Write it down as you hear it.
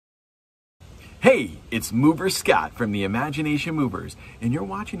Hey, it's Mover Scott from the Imagination Movers, and you're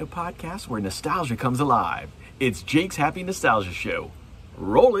watching a podcast where nostalgia comes alive. It's Jake's Happy Nostalgia Show.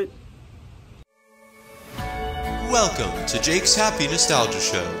 Roll it! Welcome to Jake's Happy Nostalgia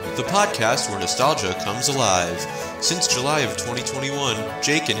Show, the podcast where nostalgia comes alive. Since July of 2021,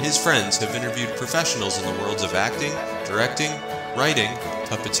 Jake and his friends have interviewed professionals in the worlds of acting, directing, writing,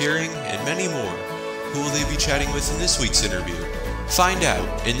 puppeteering, and many more. Who will they be chatting with in this week's interview? Find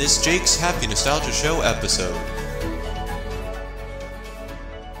out in this Jake's Happy Nostalgia Show episode.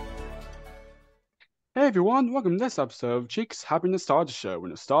 Hey everyone, welcome to this episode of Jake's Happy Nostalgia Show, where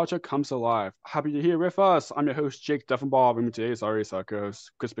nostalgia comes alive. Happy to hear with us. I'm your host, Jake Deffinbaugh. With me today is our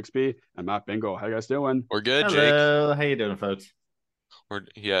co-hosts, Chris Bixby and Matt Bingel. How you guys doing? We're good, Hello. Jake. How you doing, folks?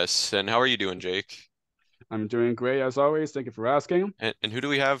 Yes, and how are you doing, Jake? I'm doing great as always. Thank you for asking. And who do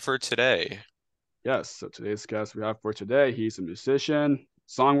we have for today? Yes, so today's guest we have for today, he's a musician,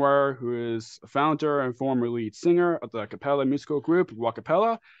 songwriter, who is a founder and former lead singer of the acapella musical group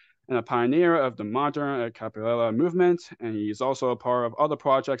GrooveBarbers, and a pioneer of the modern acapella movement. And he's also a part of other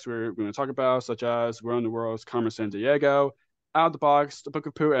projects we're going to talk about, such as Where in the World's Carmen Sandiego, Out of the Box, The Book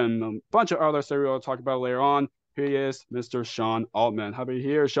of Pooh, and a bunch of others that we'll talk about later on. Here he is, Mr. Sean Altman. Happy to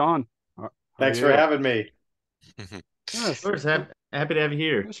hear, Sean. Thanks for having me. Yes. Of course, happy to have you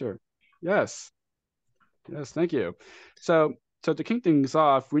here. Sure. Yes, thank you. So to kick things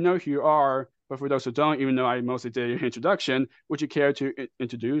off, we know who you are, but for those who don't, even though I mostly did your introduction, would you care to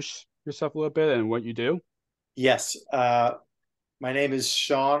introduce yourself a little bit and what you do? Yes. My name is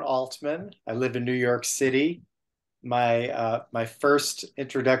Sean Altman. I live in New York City. My first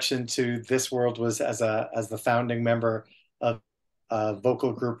introduction to this world was as the founding member of a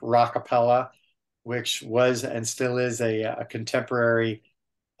vocal group Rockapella, which was and still is a contemporary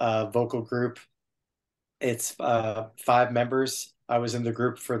vocal group. It's 5 members. I was in the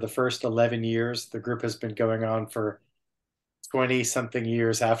group for the first 11 years. The group has been going on for 20-something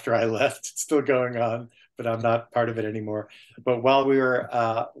years after I left. It's still going on, but I'm not part of it anymore. But while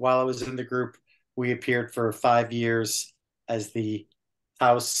I was in the group, we appeared for 5 years as the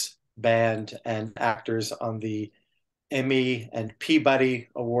house band and actors on the Emmy and Peabody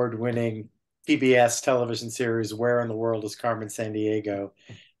award-winning PBS television series Where in the World is Carmen Sandiego?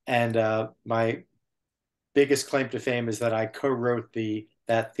 And my biggest claim to fame is that I co-wrote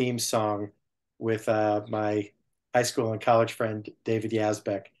that theme song with my high school and college friend David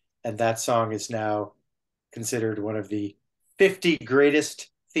Yazbek, and that song is now considered one of the 50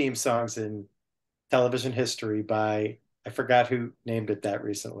 greatest theme songs in television history by, I forgot who named it that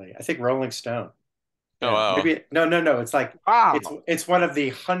recently. I think Rolling Stone. Oh, wow. Maybe, no. It's like Wow. it's one of the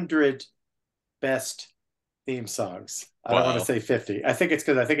 100 best theme songs. I don't want to say 50. I think it's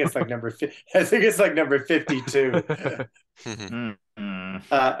like number I think it's like number 52.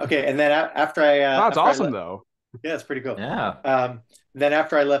 Okay, and then after I that's awesome though. Yeah, it's pretty cool. Yeah. Then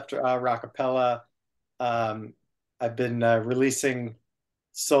after I left Rockapella, I've been releasing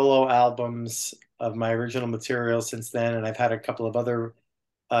solo albums of my original material since then, and I've had a couple of other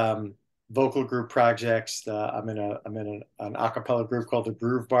vocal group projects. I'm in an acapella group called the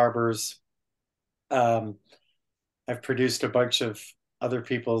GrooveBarbers. I've produced a bunch of other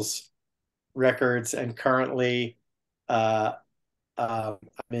people's records, and currently I'm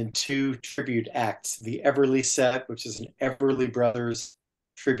in 2 tribute acts, the Everly Set, which is an Everly Brothers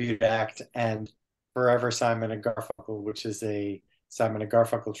tribute act, and Forever Simon and Garfunkel, which is a Simon and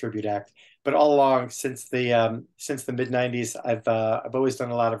Garfunkel tribute act. But all along, since the mid-90s, I've always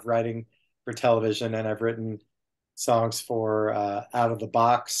done a lot of writing for television, and I've written songs for Out of the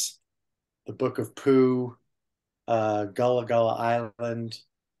Box, The Book of Pooh, Gullah Gullah Island,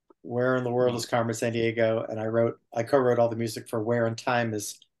 Where in the World is Carmen Sandiego, and I co-wrote all the music for Where in Time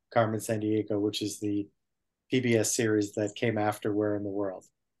is Carmen Sandiego, which is the PBS series that came after Where in the World.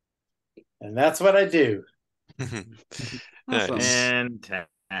 And that's what I do. Awesome.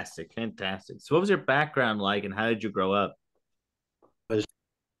 Fantastic. So what was your background like, and how did you grow up?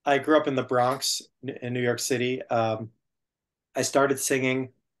 I grew up in the Bronx in New York City. I started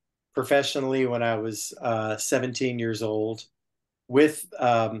singing professionally when I was 17 years old with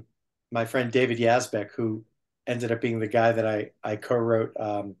my friend David Yazbek, who ended up being the guy that I co-wrote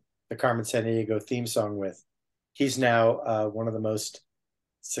the Carmen Sandiego theme song with. He's now one of the most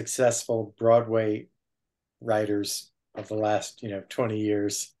successful Broadway writers of the last 20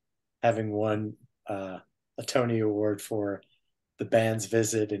 years, having won a Tony Award for The Band's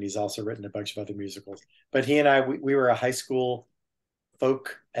Visit, and he's also written a bunch of other musicals. But he and I, we were a high school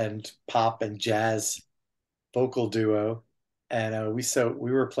folk and pop and jazz vocal duo, and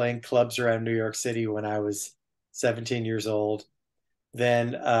we were playing clubs around New York City when I was 17 years old.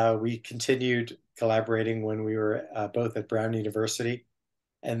 Then we continued collaborating when we were both at Brown University.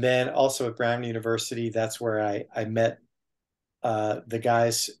 And then also at Brown University, that's where I met the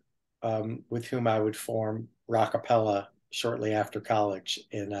guys with whom I would form Rockapella shortly after college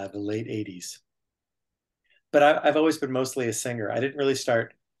in the late 80s. But I've always been mostly a singer. I didn't really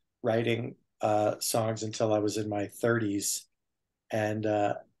start writing songs until I was in my 30s. And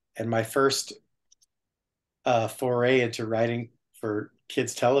my first foray into writing for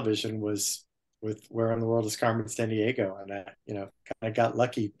kids television was with Where in the World is Carmen Sandiego, and I, kind of got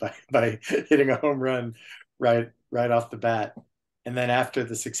lucky by hitting a home run right off the bat. And then after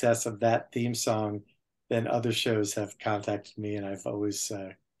the success of that theme song, then other shows have contacted me, and I've always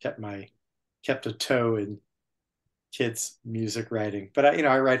kept a toe in kids music writing. But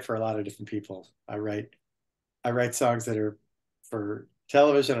I write for a lot of different people. I write songs that are for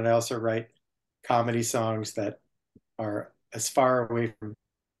television, and I also write comedy songs that are as far away from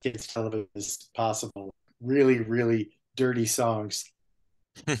kids television as possible. Really, really dirty songs.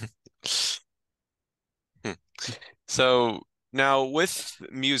 So now with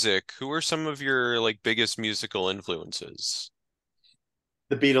music, who are some of your like biggest musical influences?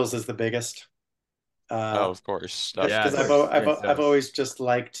 The Beatles is the biggest. Oh, of course. Yeah, Because of Definitely. course. Makes I've sense. always just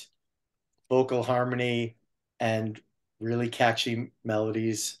liked vocal harmony and really catchy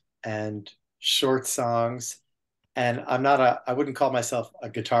melodies and short songs. And I wouldn't call myself a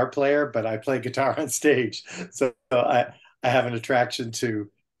guitar player, but I play guitar on stage. So I have an attraction to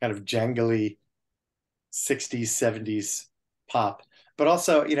kind of jangly 60s, 70s pop. But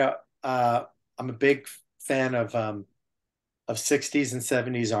also, I'm a big fan of 60s and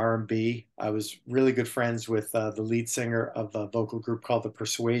 70s R&B. I was really good friends with the lead singer of a vocal group called the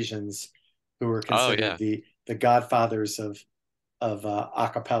Persuasions, who were Oh considered yeah. the godfathers of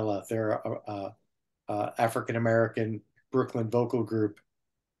acapella. They're a African American Brooklyn vocal group,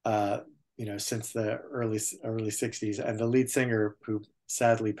 since the early 60s. And the lead singer, who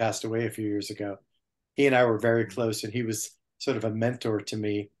sadly passed away a few years ago, he and I were very close, and he was sort of a mentor to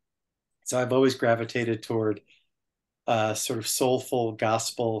me. So I've always gravitated toward sort of soulful,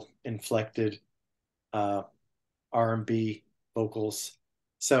 gospel inflected uh, R&B vocals.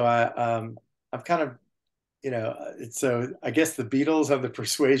 So I'm kind of, so I guess the Beatles and the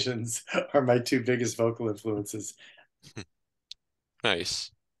Persuasions are my two biggest vocal influences.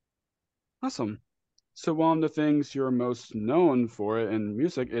 Nice. Awesome. So one of the things you're most known for in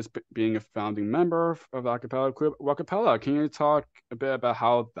music is being a founding member of the a cappella group Rockapella. Can you talk a bit about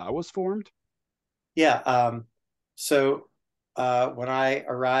how that was formed? Yeah. So when I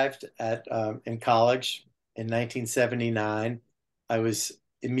arrived at in college in 1979, I was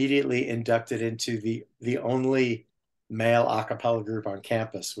immediately inducted into the only male a cappella group on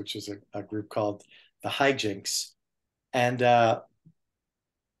campus, which was a group called the Hijinks. And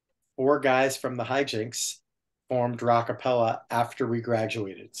four guys from the Hijinks formed Rockapella after we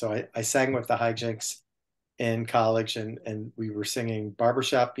graduated. So I sang with the Hijinks in college, and we were singing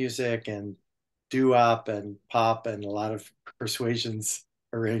barbershop music and doo-wop and pop and a lot of Persuasions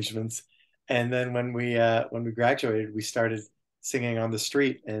arrangements. And then when we graduated, we started singing on the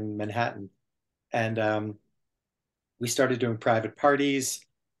street in Manhattan, and we started doing private parties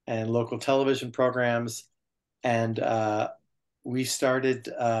and local television programs, and we started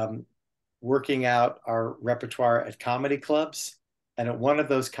working out our repertoire at comedy clubs. And at one of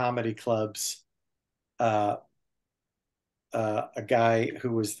those comedy clubs, uh, a guy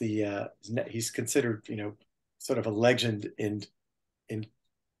who was he's considered sort of a legend in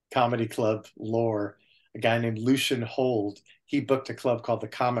comedy club lore, a guy named Lucian Hold. He booked a club called the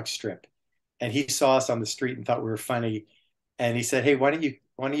Comic Strip, and he saw us on the street and thought we were funny, and he said, "Hey, why don't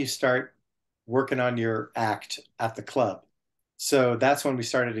you start working on your act at the club?" So that's when we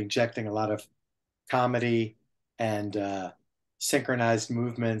started injecting a lot of comedy and synchronized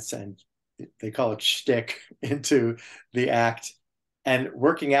movements, and they call it shtick, into the act. And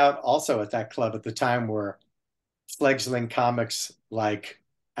working out also at that club at the time were fledgling comics like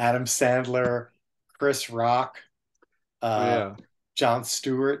Adam Sandler, Chris Rock, Oh uh, yeah. Jon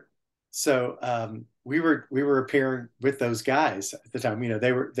Stewart. So we were appearing with those guys at the time.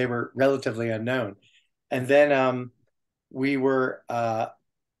 They were relatively unknown, and then we were uh,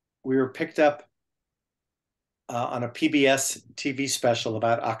 we were picked up on a PBS TV special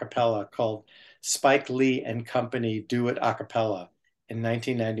about acapella called Spike Lee and Company Do It Acapella in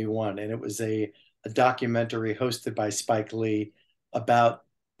 1991. And it was a documentary hosted by Spike Lee about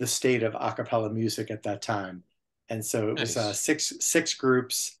the state of acapella music at that time. And so it was Nice. six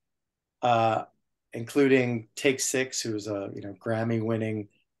groups, uh, including Take Six, who was a Grammy winning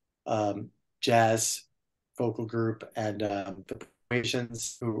um, jazz vocal group, and the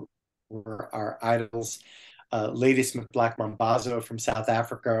Asians who were our idols, Ladies Black Mambazo from South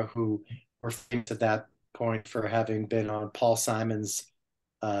Africa, who were famous at that point for having been on Paul Simon's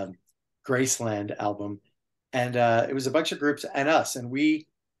uh, Graceland album. And it was a bunch of groups and us, and we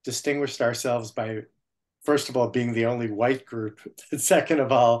distinguished ourselves by, first of all, being the only white group, and second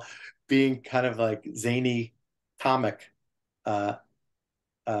of all, being kind of like zany comic. Uh,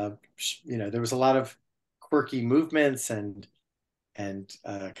 there was a lot of quirky movements and kind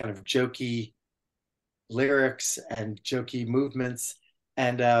of jokey lyrics and jokey movements.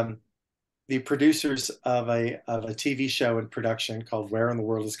 And the producers of a TV show in production called Where in the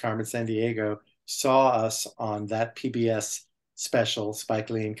World is Carmen Sandiego saw us on that PBS special, Spike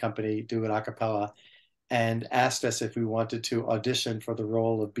Lee and Company do it a cappella, and asked us if we wanted to audition for the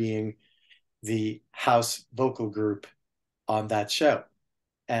role of being the house vocal group on that show.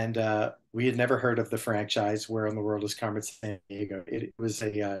 And we had never heard of the franchise Where in the World is Carmen Sandiego. It was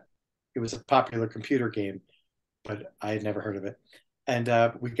a popular computer game, but I had never heard of it. And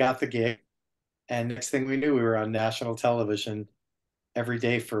we got the gig, and next thing we knew, we were on national television every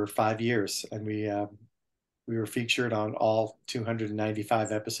day for 5 years, and we were featured on all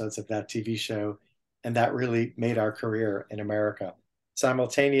 295 episodes of that TV show, and that really made our career in America.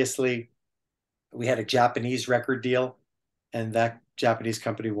 Simultaneously, we had a Japanese record deal, and that Japanese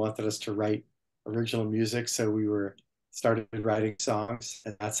company wanted us to write original music, so we started writing songs,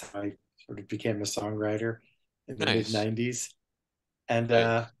 and that's how I sort of became a songwriter in the Nice. mid-90s. And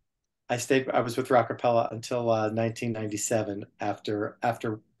Nice. I was with Rockapella until 1997, after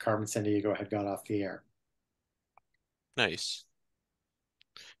Carmen Sandiego had gone off the air. Nice.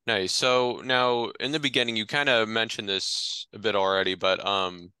 Nice. So now in the beginning, you kind of mentioned this a bit already, but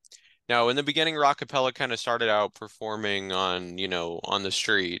now in the beginning, Rockapella kind of started out performing on the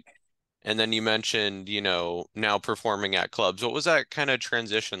street. And then you mentioned, now performing at clubs. What was that kind of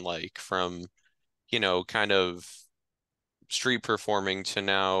transition like from, kind of street performing to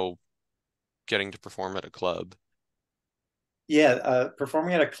now getting to perform at a club? Yeah,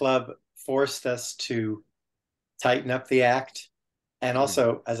 performing at a club forced us to tighten up the act. And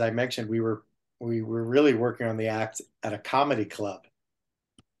also, as I mentioned, we were really working on the act at a comedy club.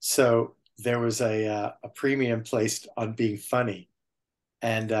 So there was a premium placed on being funny.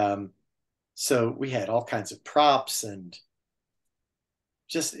 And so we had all kinds of props, and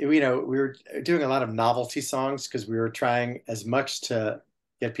just, we were doing a lot of novelty songs because we were trying as much to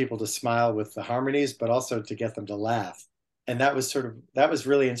get people to smile with the harmonies, but also to get them to laugh. And that was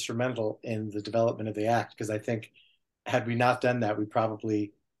really instrumental in the development of the act, because I think had we not done that, we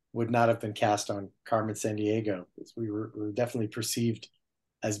probably would not have been cast on Carmen Sandiego. We were definitely perceived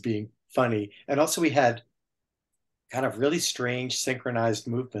as being funny. And also we had kind of really strange synchronized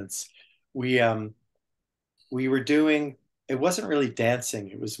movements. We were doing, it wasn't really dancing.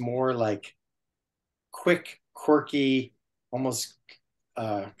 It was more like quick, quirky, almost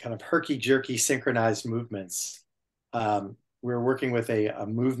kind of herky-jerky synchronized movements. We were working with a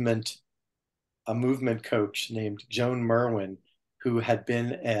movement coach named Joan Merwin, who had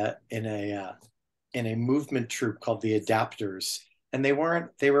been in a movement troupe called the Adapters. And they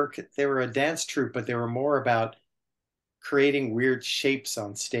were a dance troupe, but they were more about creating weird shapes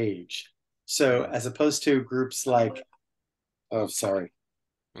on stage. So as opposed to groups like, oh, sorry.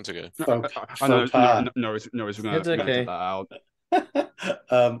 That's okay. Faux No, pas. no, we're gonna It's okay. cut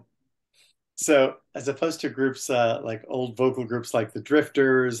that out. So as opposed to groups like old vocal groups like the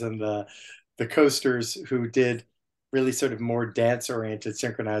Drifters and the Coasters, who did really sort of more dance-oriented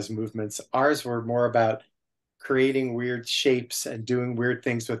synchronized movements, ours were more about creating weird shapes and doing weird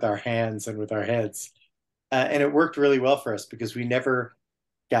things with our hands and with our heads. And it worked really well for us because we never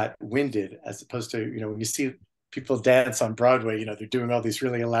got winded, as opposed to, when you see people dance on Broadway, they're doing all these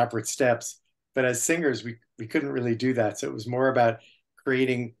really elaborate steps. But as singers, we couldn't really do that. So it was more about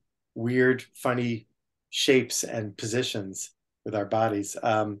creating weird, funny shapes and positions with our bodies.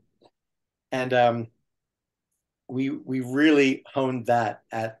 And we really honed that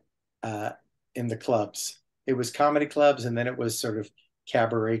in the clubs. It was comedy clubs, and then it was sort of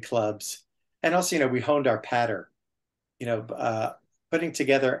cabaret clubs. And also, we honed our patter. Putting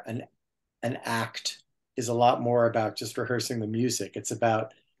together an act is a lot more about just rehearsing the music. It's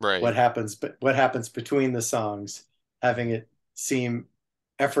about Right. what happens between the songs, having it seem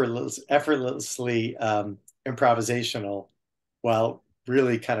effortlessly improvisational, while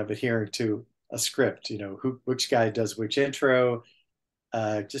really kind of adhering to a script. Which guy does which intro,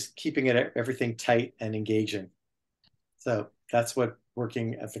 just keeping everything tight and engaging. So that's what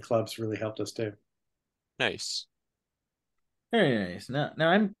working at the clubs really helped us do. Nice. Very nice. Now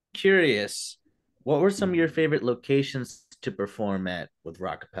I'm curious. What were some of your favorite locations to perform at with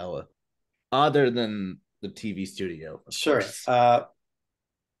Rockapella, other than the TV studio, of Sure. course?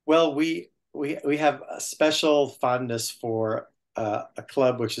 Well, we have a special fondness for a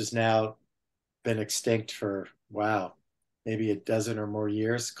club which has now been extinct for, wow, maybe a dozen or more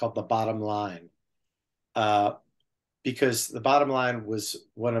years, called the Bottom Line. Uh, because the Bottom Line was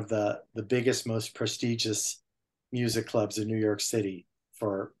one of the biggest, most prestigious music clubs in New York City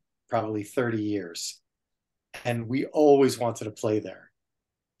for probably 30 years. And we always wanted to play there.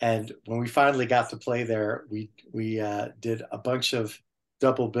 And when we finally got to play there, we did a bunch of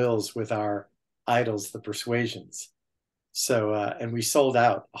double bills with our idols, the Persuasions. So and we sold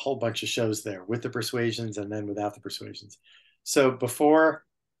out a whole bunch of shows there with the Persuasions and then without the Persuasions. So before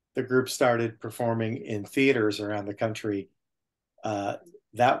the group started performing in theaters around the country, uh,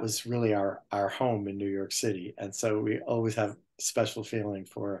 that was really our home in New York City. And so we always have a special feeling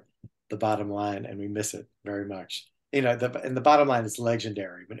for the Bottom Line, and we miss it very much. And the Bottom Line is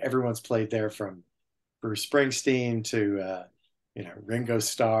legendary. When everyone's played there, from Bruce Springsteen to Ringo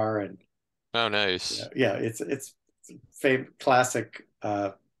Starr, and Oh, nice. yeah, it's classic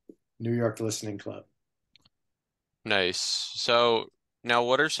New York listening club. Nice. So now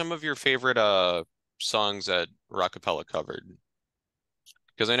what are some of your favorite songs that Rockapella covered?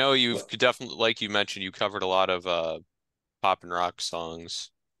 Because I know you've definitely, like you mentioned, you covered a lot of pop and rock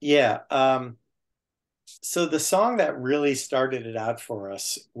songs. Yeah. So the song that really started it out for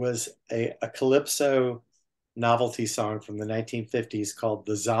us was a calypso novelty song from the 1950s called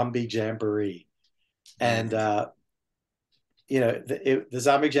 "The Zombie Jamboree," and the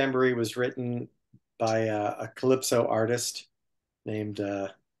Zombie Jamboree was written by a calypso artist named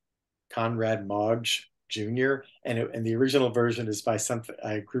Conrad Mogg Jr. And the original version is by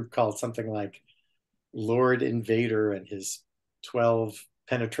a group called something like Lord Invader and his 12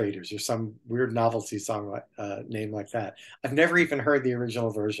 Penetrators, or some weird novelty song name like that. I've never even heard the original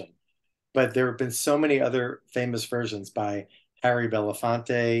version, but there have been so many other famous versions by Harry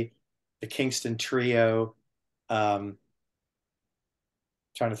Belafonte, the Kingston Trio. Trying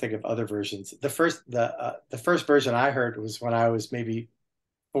to think of other versions. The first version I heard was when I was maybe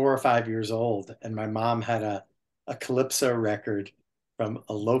 4 or 5 years old, and my mom had a calypso record from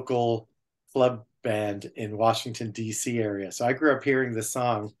a local club band in Washington D.C. area. So I grew up hearing this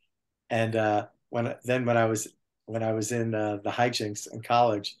song, and when I was in the hijinks in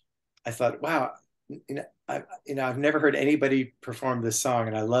college, I thought, wow, I've never heard anybody perform this song,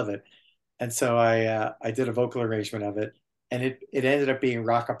 and I love it. And so I did a vocal arrangement of it, and it ended up being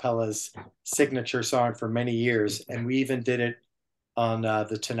Rockapella's signature song for many years. And we even did it on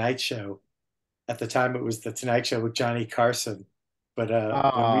the Tonight Show. At the time, it was the Tonight Show with Johnny Carson. But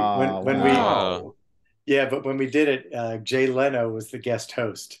wow. when we did it, Jay Leno was the guest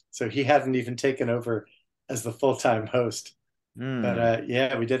host, so he hadn't even taken over as the full-time host. But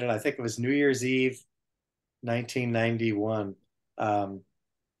yeah, we did it. I think it was New Year's Eve, 1991,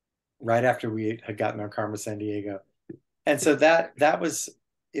 right after we had gotten on Carmen Sandiego. And so that was,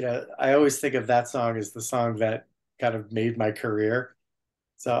 I always think of that song as the song that kind of made my career.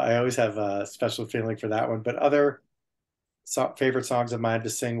 So I always have a special feeling for that one. But other favorite songs of mine to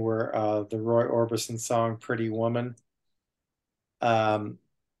sing were the Roy Orbison song "Pretty Woman." It's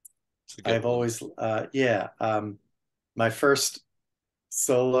a good I've one. always, my first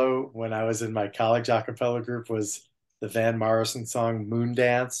solo when I was in my college a cappella group was the Van Morrison song "Moon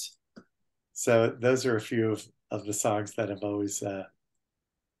Dance." So those are a few of the songs that have always, I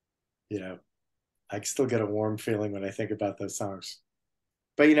still get a warm feeling when I think about those songs.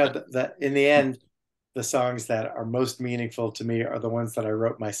 But in the end, the songs that are most meaningful to me are the ones that I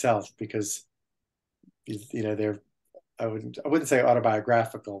wrote myself, because they're, I wouldn't say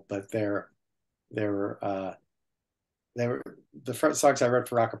autobiographical, but they were the first songs I wrote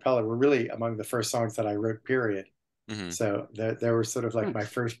for Rockapella were really among the first songs that I wrote, period. Mm-hmm. So they were sort of like my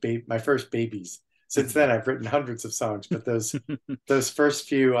first babies. Since then, I've written hundreds of songs, but those first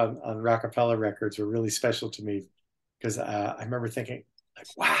few on Rockapella records were really special to me, because I remember thinking, like,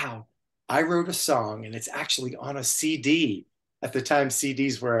 wow, I wrote a song and it's actually on a CD. At the time,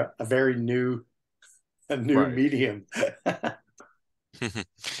 CDs were a very new Right. medium.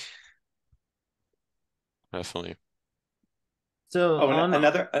 Definitely. So Oh, on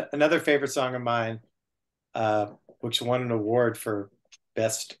another favorite song of mine, which won an award for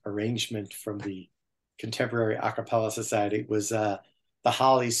best arrangement from the Contemporary A Cappella Society, was the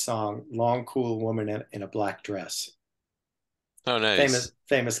Hollies song "Long Cool Woman in a Black Dress." Oh, nice.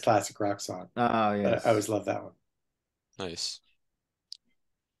 Famous classic rock song. oh yes. But I always love that one. Nice.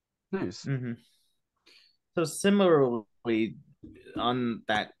 Nice. Mm-hmm. So similarly, on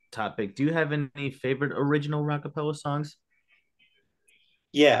that topic, do you have any favorite original Rockapella songs?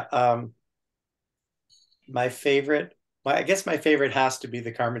 Yeah. My favorite, I guess my favorite has to be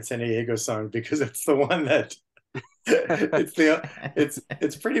the Carmen Sandiego song because it's the one that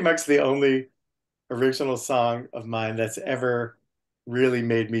it's pretty much the only original song of mine that's ever really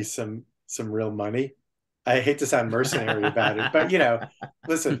made me some real money. I hate to sound mercenary about it, but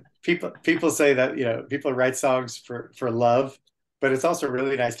listen, people say that, people write songs for love, but it's also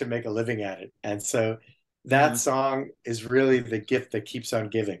really nice to make a living at it. And so that Mhm. song is really the gift that keeps on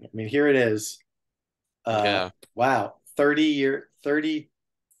giving. I mean, here it is. Yeah. Wow,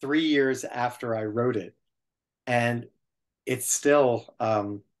 33 years after I wrote it, and it's still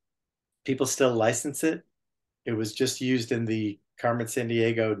people still license it. It was just used in the Carmen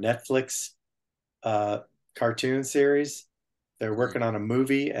Sandiego Netflix uh, cartoon series. They're working on a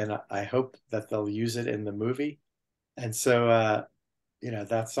movie, and I hope that they'll use it in the movie. And so,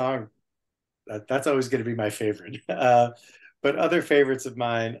 that song, that's always going to be my favorite. But other favorites of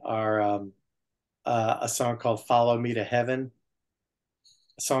mine are a song called Follow Me to Heaven,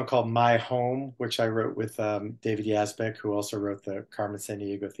 a song called My Home, which I wrote with David Yazbek, who also wrote the Carmen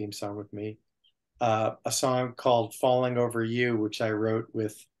Sandiego theme song with me. A song called Falling Over You, which I wrote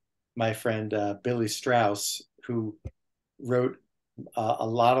with my friend Billy Strauss, who wrote a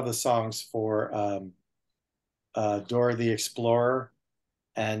lot of the songs for Dora the Explorer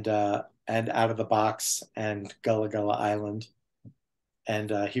and Out of the Box and Gullah Gullah Island.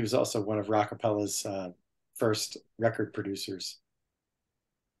 And he was also one of Rockapella's first record producers.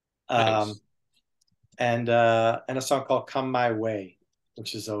 Um, Nice. and a song called "Come My Way,"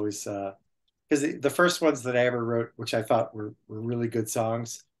 which is always because the first ones that I ever wrote, which I thought were really good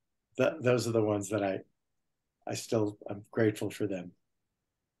songs, those are the ones that I'm grateful for them.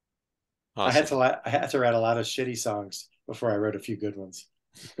 Awesome. I had to write a lot of shitty songs before I wrote a few good ones.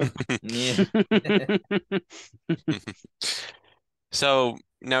 Yeah. So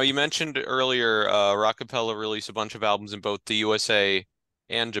now you mentioned earlier, Rockapella released a bunch of albums in both the USA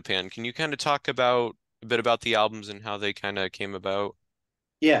and Japan. Can you kind of talk about a bit about the albums and how they kind of came about?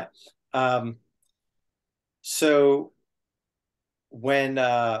 Yeah. Um, so when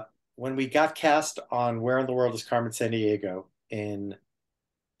we got cast on Where in the World is Carmen Sandiego in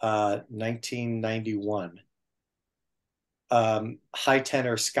 1991, high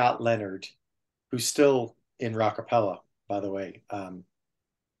tenor Scott Leonard, who's still in Rockapella, by the way,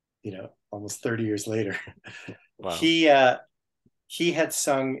 almost 30 years later, Wow. he uh, he had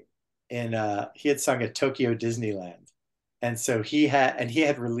sung at Tokyo Disneyland, and so he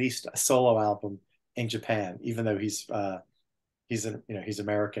had released a solo album in Japan, even though he's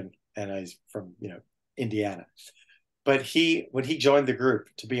American and he's from Indiana. But when he joined the group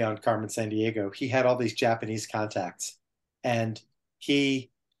to be on Carmen Sandiego, he had all these Japanese contacts, and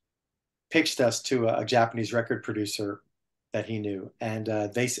he pitched us to a Japanese record producer that he knew, and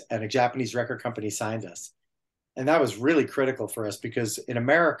a Japanese record company signed us, and that was really critical for us because in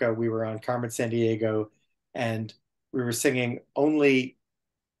America we were on Carmen Sandiego, and we were singing only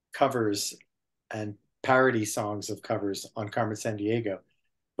covers and parody songs of covers on Carmen Sandiego.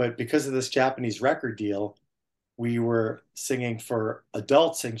 But because of this Japanese record deal, we were singing for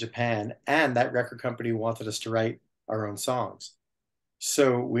adults in Japan, and that record company wanted us to write our own songs.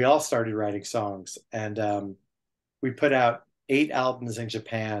 So we all started writing songs, and we put out 8 albums in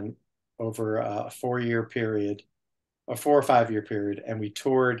Japan over a 4 year period, a 4 or 5 year period, and we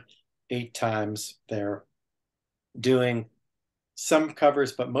toured 8 times there, doing some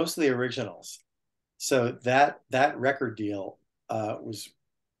covers, but mostly originals. So that record deal was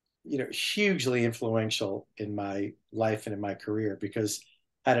hugely influential in my life and in my career because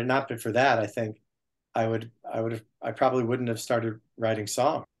had it not been for that, I think I probably wouldn't have started writing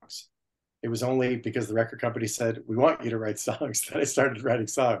songs. It was only because the record company said, "We want you to write songs," that I started writing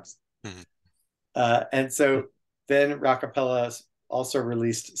songs. Mhm. And so then Rockapella also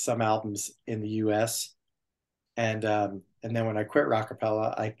released some albums in the US. And then when I quit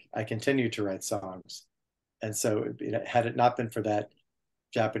Rockapella, I continued to write songs. And so had it not been for that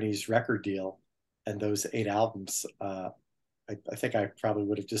Japanese record deal and those 8 albums, I think I probably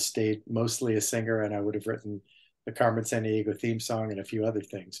would have just stayed mostly a singer, and I would have written the Carmen Sandiego theme song and a few other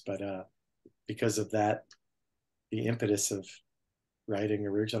things. But because of that, the impetus of writing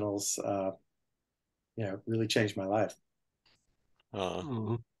originals, really changed my life. Uh,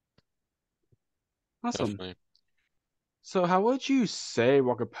 Oh, awesome. Definitely. So, how would you say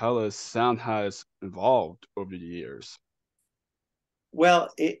Rockapella's sound has evolved over the years?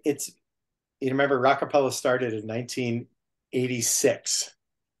 Well, it's you remember Rockapella started in 1986,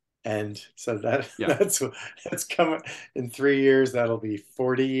 and so Yeah. that's coming in 3 years. That'll be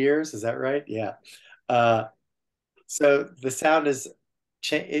 40 years. Is that right? Yeah. Uh, so the sound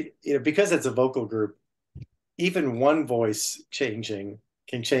because it's a vocal group, even one voice changing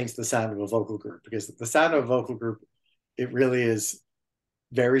can change the sound of a vocal group, because the sound of a vocal group, it really is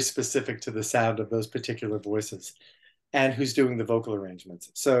very specific to the sound of those particular voices and who's doing the vocal arrangements.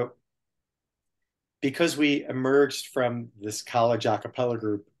 So because we emerged from this college a cappella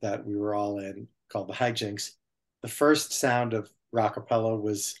group that we were all in called the Hijinks, the first sound of rockapella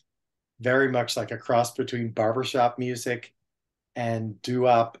was very much like a cross between barbershop music and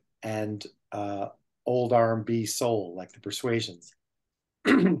doo-wop and old R&B soul, like the Persuasions.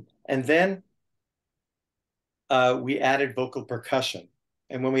 And then we added vocal percussion.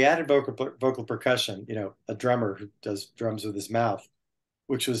 And when we added vocal percussion, a drummer who does drums with his mouth,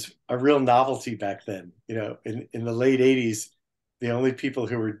 which was a real novelty back then. In the late 80s, the only people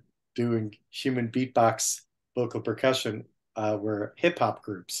who were doing human beatbox vocal percussion were hip hop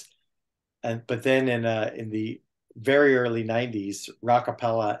groups. But then in the very early 90s,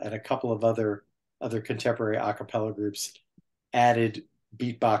 Rockapella and a couple of other contemporary a cappella groups added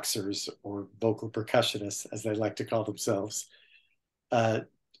beatboxers, or vocal percussionists, as they like to call themselves,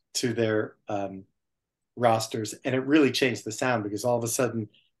 to their rosters. And it really changed the sound, because all of a sudden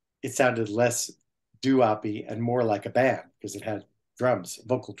it sounded less doo-wop-y and more like a band, because it had drums,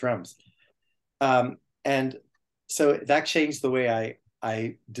 vocal drums. And so that changed the way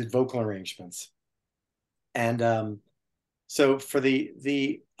I did vocal arrangements. And so for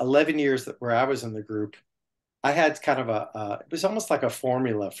the 11 years where I was in the group, I had kind of it was almost like a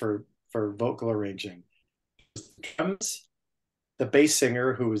formula for vocal arranging. Drums, the bass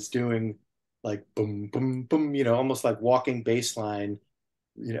singer, who was doing like boom, boom, boom, almost like walking bass line,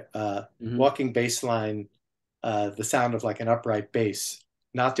 walking bass line, the sound of like an upright bass,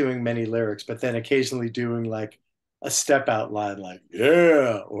 not doing many lyrics, but then occasionally doing like a step out line, like,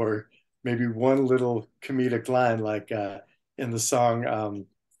 yeah, or maybe one little comedic line, like in the song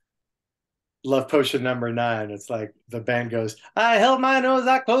Love Potion Number 9. It's like the band goes, I held my nose,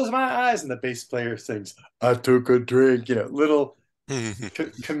 I closed my eyes, and the bass player sings, I took a drink, little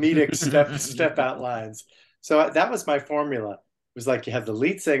comedic step out lines. So that was my formula. It was like you had the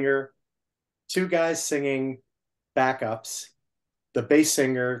lead singer, two guys singing backups, the bass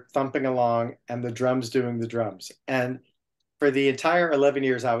singer thumping along, and the drums doing the drums. And for the entire 11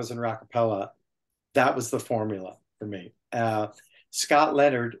 years I was in Rockapella, that was the formula for me. Scott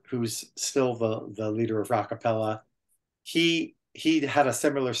Leonard, who's still the leader of Rockapella, he had a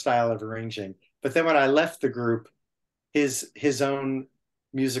similar style of arranging. But then when I left the group, his own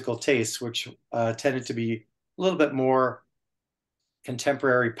musical tastes, which tended to be a little bit more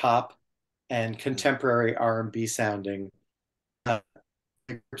contemporary pop and contemporary R&B sounding,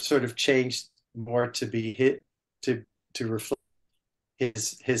 sort of changed more to be hit to reflect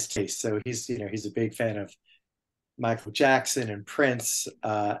his taste. So he's a big fan of Michael Jackson and Prince,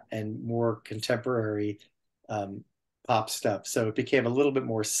 and more contemporary pop stuff. So it became a little bit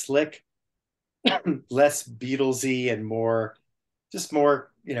more slick, less Beatlesy, and more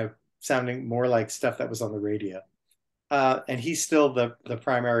sounding more like stuff that was on the radio. And he's still the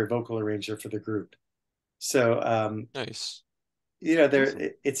primary vocal arranger for the group. So Nice.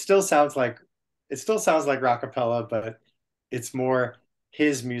 it still sounds like Rockapella, but it's more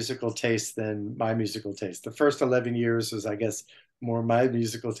his musical taste than my musical taste. The first 11 years was, I guess, more my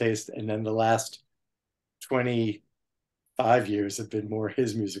musical taste, and then the last 25 years have been more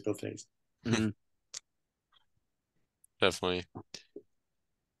his musical taste. Mm-hmm. Definitely.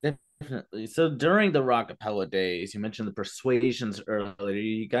 Definitely. So during the Rockapella days, you mentioned the Persuasions earlier.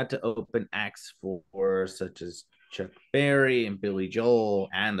 You got to open acts for such as Chuck Berry and Billy Joel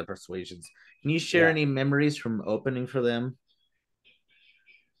and the Persuasions. Can you share any memories from opening for them?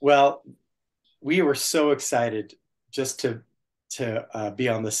 Well, we were so excited just to be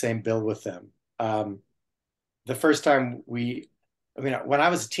on the same bill with them. The first time when I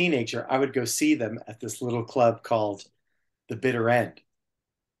was a teenager, I would go see them at this little club called The Bitter End.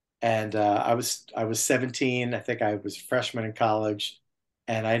 And I was 17. I think I was a freshman in college,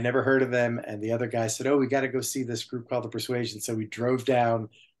 and I had never heard of them. And the other guy said, "Oh, we got to go see this group called the Persuasion." So we drove down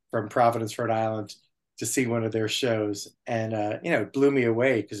from Providence, Rhode Island, to see one of their shows, and it blew me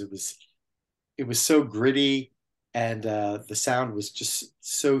away, because it was so gritty, and the sound was just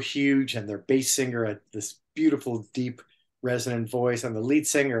so huge, and their bass singer had this beautiful, deep, resonant voice, and the lead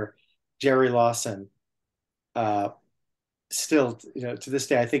singer, Jerry Lawson, still, to this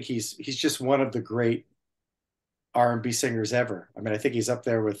day, I think he's just one of the great R&B singers ever. I mean, I think he's up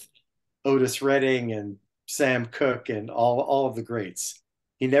there with Otis Redding and Sam Cooke and all of the greats.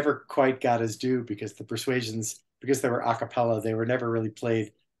 He never quite got his due, because the Persuasions, because they were a cappella, they were never really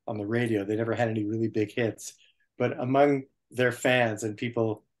played on the radio. They never had any really big hits. But among their fans and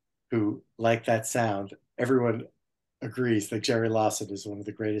people who like that sound, everyone agrees that Jerry Lawson is one of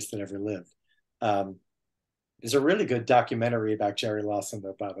the greatest that ever lived. There's a really good documentary about Jerry Lawson,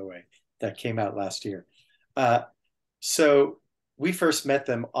 though, by the way, that came out last year. So we first met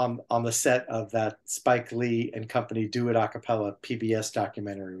them on the set of that Spike Lee and Company Do It Acapella PBS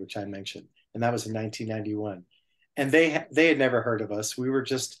documentary, which I mentioned, and that was in 1991. And they had never heard of us. We were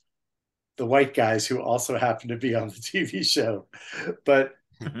just the white guys who also happened to be on the TV show. But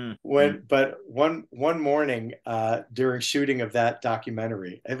one morning during shooting of that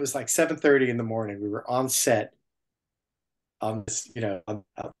documentary, it was like 7:30 in the morning. We were on set on this, on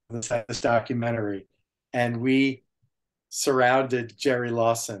the set of this documentary, and we surrounded Jerry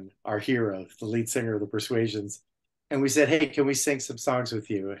Lawson, our hero, the lead singer of the Persuasions, and we said, "Hey, can we sing some songs with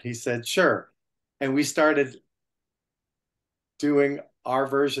you?" And he said, "Sure." And we started doing our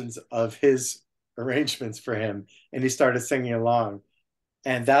versions of his arrangements for him, and he started singing along.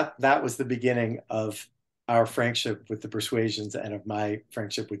 And that was the beginning of our friendship with the Persuasions and of my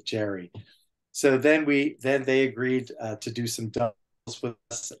friendship with Jerry. So then they agreed to do some doubles with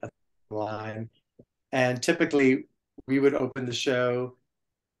us at the line, and typically we would open the show,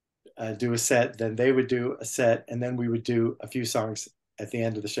 do a set, then they would do a set, and then we would do a few songs at the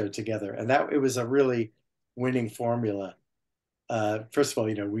end of the show together. And it was a really winning formula. First of all,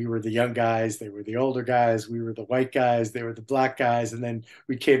 we were the young guys, they were the older guys, we were the white guys, they were the black guys, and then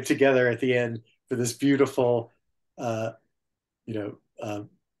we came together at the end for this beautiful,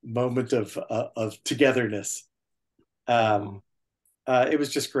 moment of togetherness. It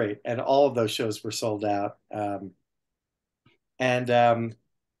was just great, and all of those shows were sold out. And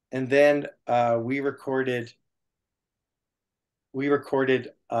then we recorded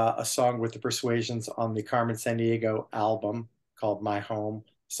a song with the Persuasions on the Carmen Sandiego album called My Home,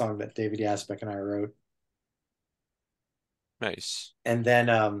 a song that David Yazbek and I wrote. Nice. And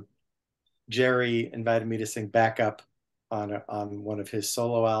then Jerry invited me to sing backup on one of his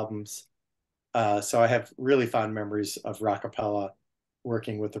solo albums. So I have really fond memories of Rockapella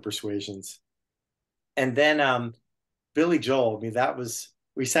working with the Persuasions. And then Billy Joel, I mean, that was,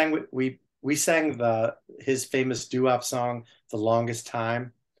 we sang his famous doo-wop song, The Longest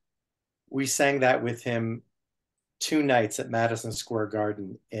Time. We sang that with him 2 nights at Madison Square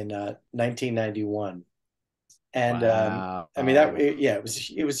Garden in 1991. And Wow. I mean, it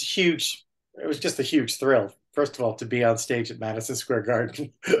was huge. It was just a huge thrill, first of all, to be on stage at Madison Square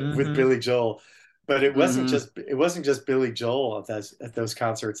Garden with Billy Joel. But it wasn't just Billy Joel at those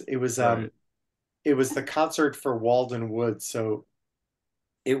concerts. It was it was the concert for Walden Woods. So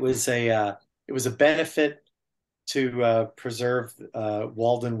it was a benefit to preserve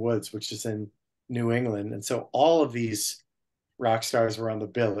Walden Woods, which is in New England, and so all of these rock stars were on the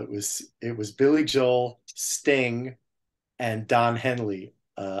bill. It was Billy Joel, Sting, and Don Henley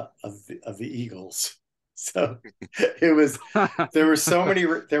of the Eagles. So there were so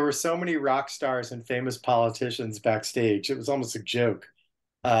many rock stars and famous politicians backstage. It was almost a joke.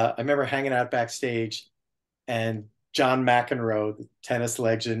 I remember hanging out backstage, and John McEnroe, the tennis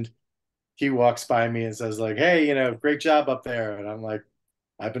legend, he walks by me and says, like, "Hey, great job up there." And I'm like,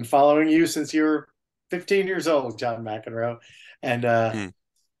 "I've been following you since you were 15 years old, John McEnroe." And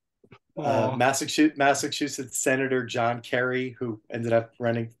Massachusetts Senator John Kerry, who ended up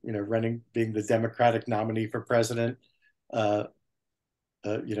running, being the Democratic nominee for president, a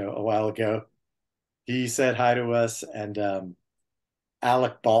while ago, he said hi to us, and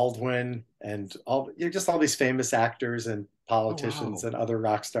Alec Baldwin, and all these famous actors and politicians and other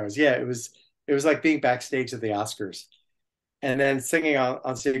rock stars. Yeah, it was like being backstage at the Oscars. And then singing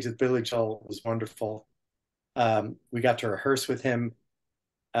on stage with Billy Joel was wonderful. We got to rehearse with him.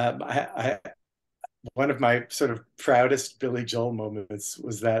 One of my sort of proudest Billy Joel moments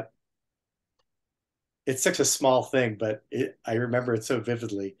was that it's such a small thing, but I remember it so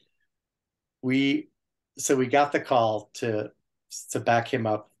vividly. We got the call to back him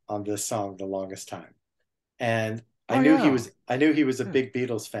up on this song, The Longest Time. And I knew he was a big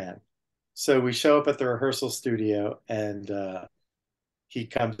Beatles fan. So we show up at the rehearsal studio, and he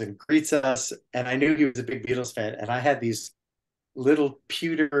comes and greets us. And I knew he was a big Beatles fan. And I had these little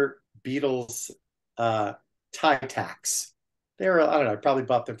pewter Beatles tie tacks. They were, I don't know, I probably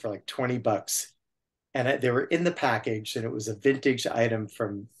bought them for like $20. And they were in the package, and it was a vintage item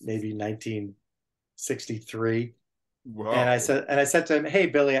from maybe 1963. Wow. And I said to him, "Hey,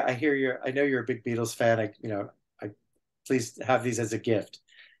 Billy, I know you're a big Beatles fan. I please have these as a gift."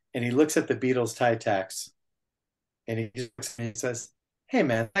 And he looks at the Beatles tie tacks, and he looks at me and says, "Hey,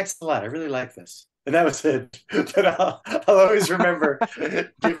 man, thanks a lot. I really like this." and that was it. But I'll always remember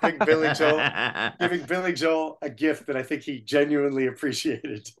giving Billy Joel a gift that I think he genuinely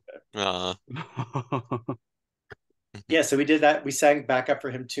appreciated. Yeah, so we did that. We sang backup for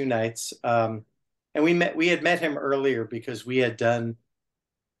him 2 nights, and we had met him earlier because we had done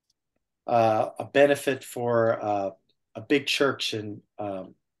a benefit for a big church in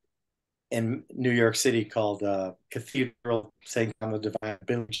New York City called Cathedral St. John the Divine.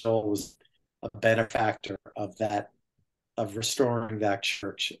 Billy Joel was a benefactor of restoring that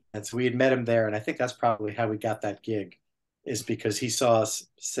church. And so we had met him there. And I think that's probably how we got that gig, is because he saw us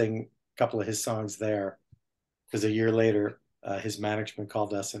sing a couple of his songs there. Because a year later, his management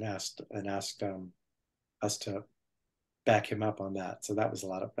called us and asked us to back him up on that. So that was a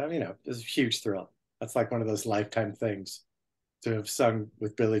lot of, it was a huge thrill. That's like one of those lifetime things, to have sung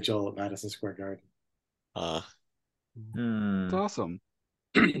with Billy Joel at Madison Square Garden. That's awesome.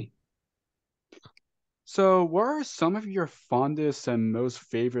 So what are some of your fondest and most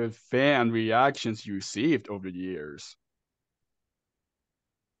favorite fan reactions you received over the years?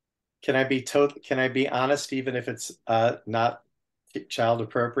 Can I be honest, even if it's not child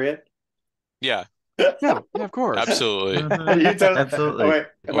appropriate? Yeah. Yeah, of course. Absolutely. Absolutely. Oh, wait,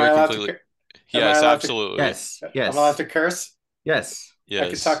 am I allowed to? Yes, absolutely. Yes. I'm allowed to curse? Yes. I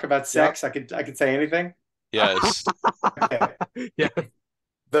could talk about sex. Yep. I could say anything. Yes. Okay. Yeah.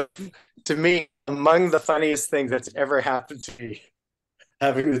 To me, among the funniest things that's ever happened to me,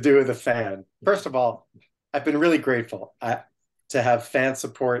 having to do with a fan. First of all, I've been really grateful to have fan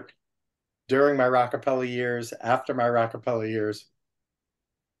support during my Rockapella years, after my Rockapella years.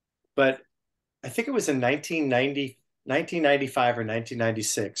 But I think it was in 1995 or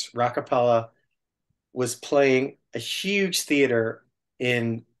 1996, Rockapella was playing a huge theater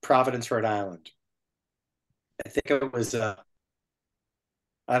in Providence, Rhode Island. I think it was, I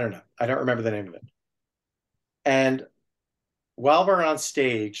don't know. I don't remember the name of it. And while we're on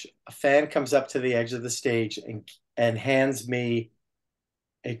stage, a fan comes up to the edge of the stage and hands me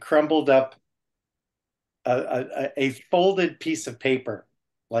a crumbled up, a folded piece of paper,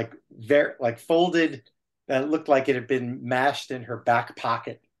 like folded, that looked like it had been mashed in her back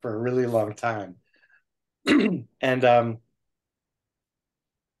pocket for a really long time. And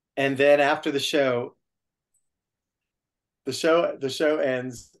then after the show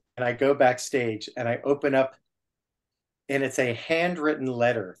ends, and I go backstage and I open up, and it's a handwritten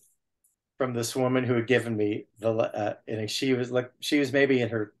letter from this woman who had given me and she was maybe in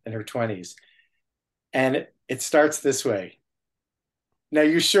her 20s, and it starts this way. Now,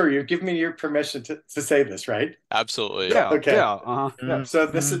 you've given me your permission to say this, right? Absolutely. Yeah. Okay. Yeah. Yeah. So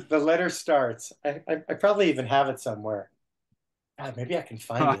the letter starts. I probably even have it somewhere. God, maybe I can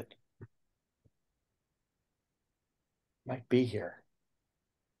find it. Might be here.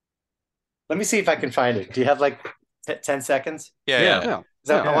 Let me see if I can find it. Do you have like 10 seconds? Yeah.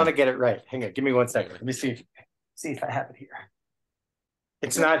 I want to get it right. Hang on, give me 1 second. Let me see if I have it here.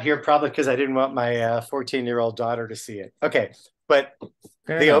 It's not here, probably because I didn't want my 14-year-old daughter to see it. Okay, but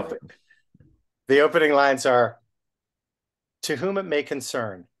the opening lines are, "To whom it may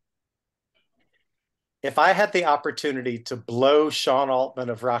concern, if I had the opportunity to blow Sean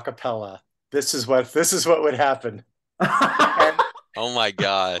Altman of Rockapella, this is what would happen." Oh my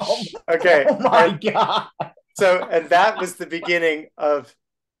gosh. Okay. Oh my God. So, and that was the beginning of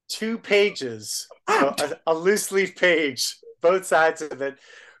 2 pages, so a loose leaf page, both sides of it,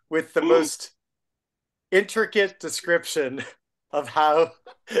 with the most intricate description of how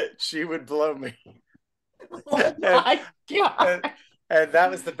she would blow me. Oh my God. And that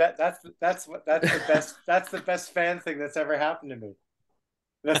was the best. That's the best fan thing that's ever happened to me.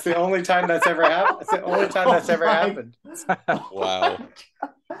 That's the only time that's ever happened. That's the only time that's ever happened. Wow.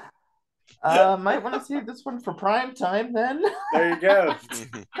 Might want to save this one for prime time then. There you go.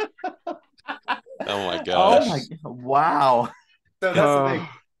 Oh my Oh gosh. my God. Wow. So that's the thing.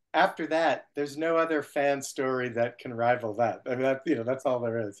 After that, there's no other fan story that can rival that. I mean, that's all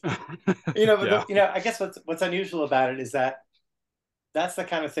there is. I guess what's unusual about it is that that's the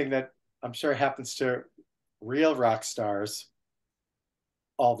kind of thing that I'm sure happens to real rock stars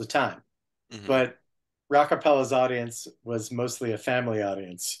all the time. Mm-hmm. But Rockapella's audience was mostly a family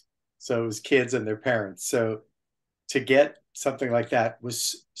audience. So it was kids and their parents. So to get something like that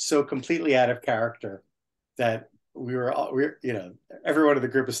was so completely out of character that everyone in the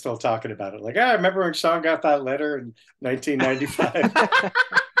group is still talking about it. Like, I remember when Sean got that letter in 1995.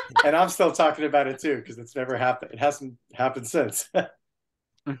 And I'm still talking about it too, because it's never happened. It hasn't happened since. I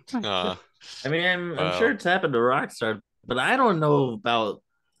mean, I'm sure it's happened to Rockstar, but I don't know about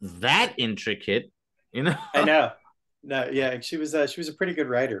that intricate, I know. No, yeah, and she was a pretty good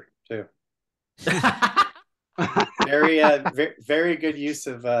writer too. Very good use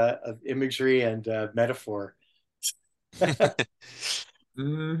of imagery and metaphor.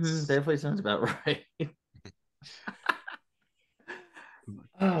 Definitely sounds about right.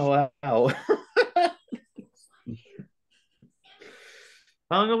 Oh wow.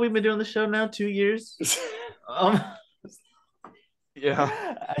 How long have we been doing the show now? 2 years. Um,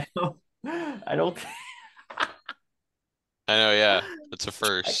 Yeah. I don't. I know, yeah. That's a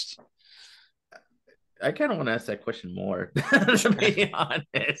first. I kind of want to ask that question more, to be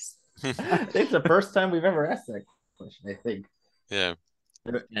honest. I think it's the first time we've ever asked that question, I think. Yeah.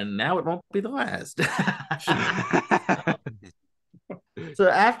 And now it won't be the last. So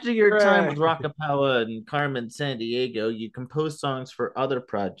after your time with Rockapella and Carmen Sandiego, you composed songs for other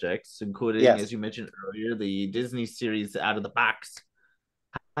projects, including, Yes. as you mentioned earlier, the Disney series Out of the Box.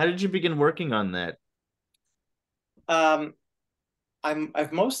 How did you begin working on that? I've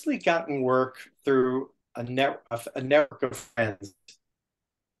mostly gotten work through a network of friends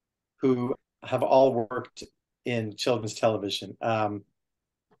who have all worked in children's television.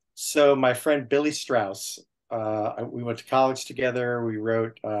 So my friend Billy Strauss, we went to college together. We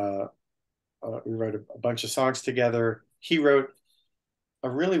wrote a bunch of songs together. He wrote a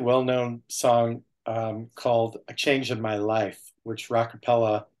really well-known song called "A Change in My Life," which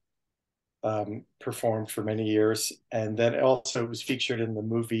Rockapella performed for many years, and then it also was featured in the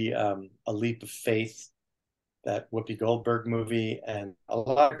movie "A Leap of Faith," that Whoopi Goldberg movie, and a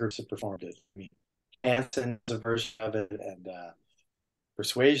lot of groups have performed it. I mean, Hanson's a version of it, and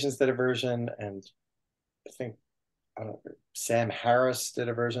Persuasion's did a version, and I think Sam Harris did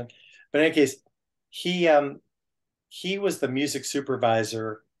a version. But in any case, he was the music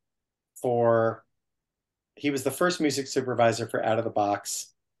supervisor for. He was the first music supervisor for Out of the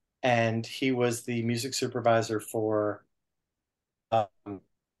Box, and he was the music supervisor for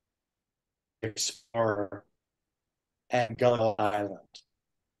Explorer and Gullah Island.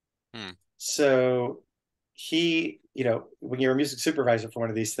 So when you're a music supervisor for one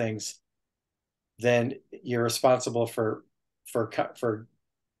of these things, then you're responsible for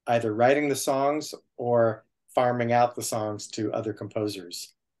either writing the songs or farming out the songs to other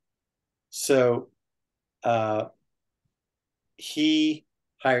composers. So he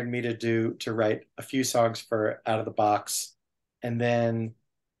hired me to write a few songs for Out of the Box, and then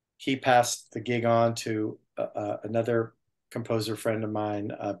he passed the gig on to another composer friend of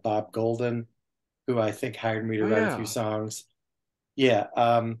mine, Bob Golden, who I think hired me to write a few songs. Yeah,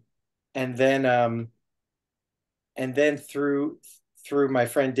 and then through my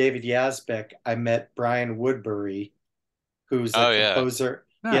friend David Yazbek, I met Brian Woodbury, who's a composer.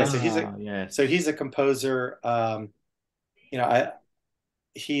 Yeah, so he's a composer. I've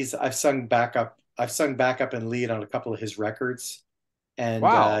sung backup and lead on a couple of his records, and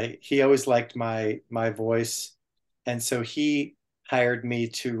he always liked my voice, and so he hired me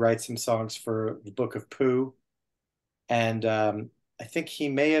to write some songs for the Book of Pooh, and I think he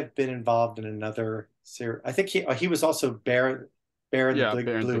may have been involved in another series. I think he was also Bear in the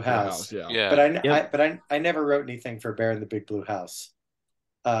Big Blue House. Yeah. But I never wrote anything for Bear in the Big Blue House.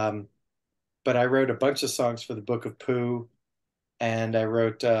 But I wrote a bunch of songs for the Book of Pooh, and I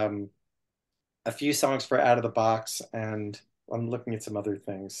wrote a few songs for Out of the Box, and I'm looking at some other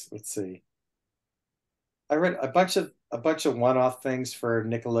things. Let's see. I wrote a bunch of one-off things for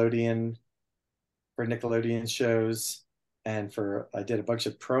Nickelodeon shows, and I did a bunch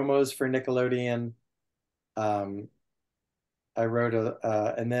of promos for Nickelodeon. I wrote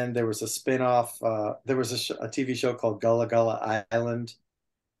and then there was a spin-off. There was a TV show called Gullah Island,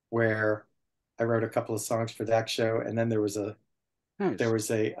 where I wrote a couple of songs for that show, and then there was a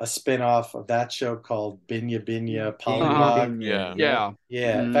spin-off of that show called Binya Binya Pollywog.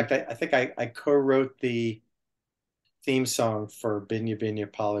 Yeah. In fact, I think I co-wrote the theme song for Binya Binya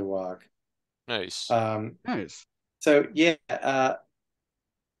Pollywog. Nice. Nice. So yeah, so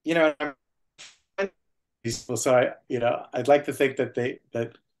I'd like to think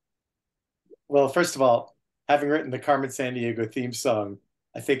that well, first of all, having written the Carmen Sandiego theme song,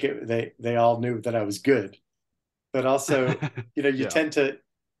 I think they all knew that I was good, but also you tend to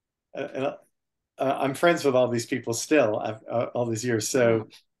I'm friends with all these people still all these years, so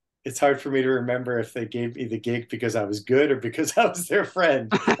it's hard for me to remember if they gave me the gig because I was good or because I was their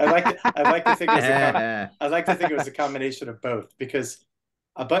friend. I like to think it was a combination of both, because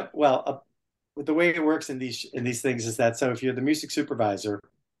the way it works in these things is that, so if you're the music supervisor,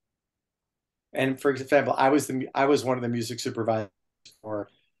 and for example, I was one of the music supervisors for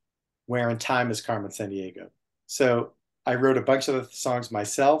Where in Time is Carmen Sandiego. So I wrote a bunch of the songs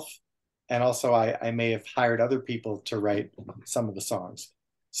myself, and also I may have hired other people to write some of the songs.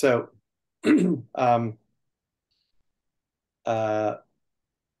 So um, uh,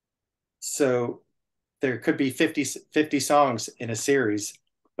 so there could be 50 songs in a series,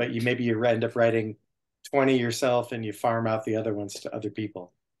 but maybe you end up writing 20 yourself and you farm out the other ones to other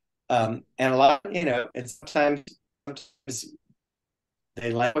people. And a lot, and sometimes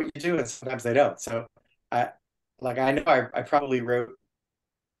they like what you do and sometimes they don't. So I know I probably wrote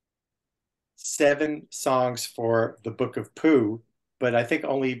 7 songs for the Book of Pooh, but I think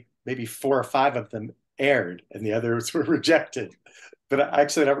only maybe 4 or 5 of them aired and the others were rejected. But I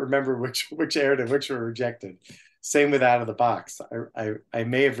actually don't remember which aired and which were rejected. Same with Out of the Box. I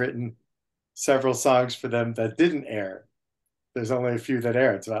may have written several songs for them that didn't air. There's only a few that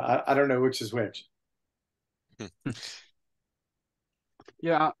aired, so I don't know which is which.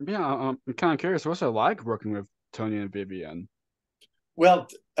 Yeah. I'm kind of curious. What's it like working with Tony and Vivian? Well,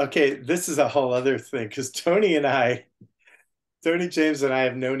 okay, this is a whole other thing because Tony James and I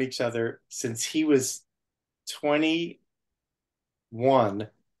have known each other since he was 21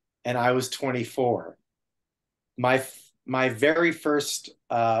 and I was 24. My very first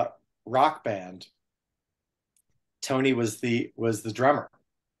rock band, Tony was the drummer.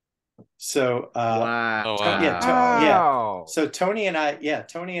 So wow. Oh, wow. yeah. So Tony and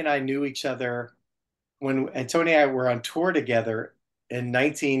I knew each other and Tony and I were on tour together in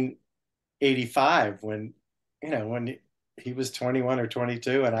 1985 when he was 21 or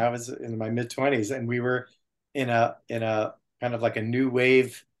 22 and I was in my mid-20s, and we were in a kind of like a new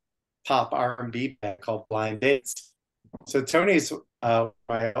wave pop R&B band called Blind Dates. So Tony's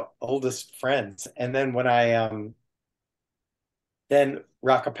my oldest friends. And then when then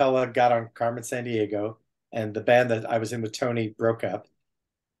Rockapella got on Carmen Sandiego, and the band that I was in with Tony broke up.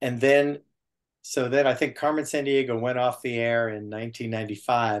 And then I think Carmen Sandiego went off the air in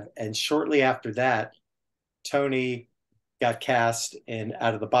 1995. And shortly after that, Tony got cast in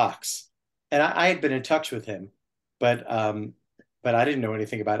Out of the Box. And I had been in touch with him, but I didn't know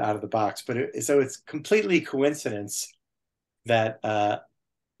anything about Out of the Box. So it's completely coincidence that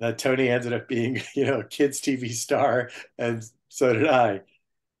that Tony ended up being, a kids' TV star, and so did I.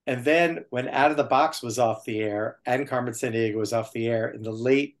 And then when Out of the Box was off the air and Carmen Sandiego was off the air in the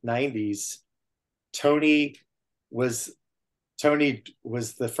late 90s, Tony was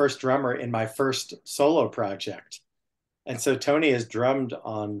the first drummer in my first solo project. And so Tony has drummed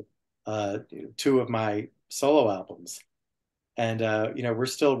on 2 of my solo albums. And we're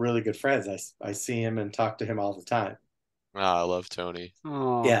still really good friends. I see him and talk to him all the time. I love Tony.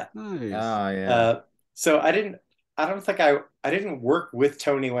 Oh, yeah. Nice. Oh, yeah. So I don't think I didn't work with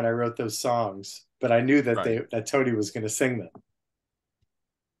Tony when I wrote those songs, but I knew that Right. that Tony was going to sing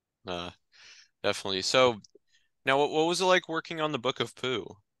them. Definitely. So now what was it like working on the Book of Pooh?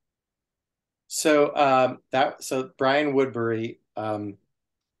 So Brian Woodbury,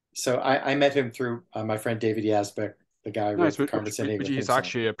 so I met him through my friend David Yazbek, the guy who wrote the Carmen Sandiego. He's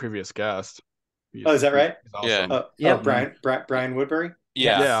actually a previous guest. Is that right? He's awesome. Yeah. Brian Woodbury?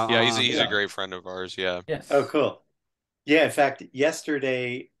 Yeah. Yes. He's a great friend of ours. Yeah. Yes. Oh, cool. Yeah, in fact,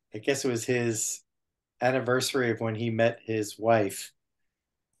 yesterday, I guess it was his anniversary of when he met his wife.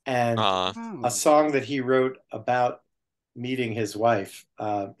 And a song that he wrote about meeting his wife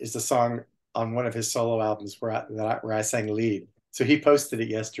is the song on one of his solo albums where I sang lead. So he posted it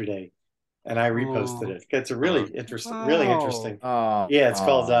yesterday, and I reposted it. It's a really interesting. Oh. Yeah,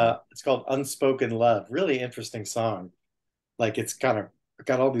 it's called Unspoken Love. Really interesting song. Like it's kind of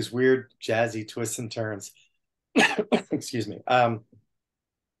got all these weird jazzy twists and turns. Excuse me.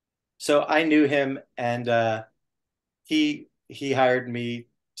 So I knew him, and he hired me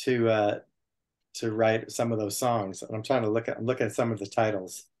to write some of those songs. And I'm looking at some of the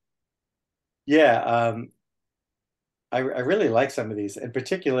titles. Yeah, I really like some of these. In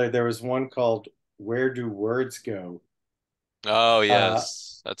particular, there was one called "Where Do Words Go?" Oh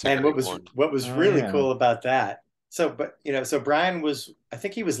yes, that's a great one. What was really cool about that. So Brian I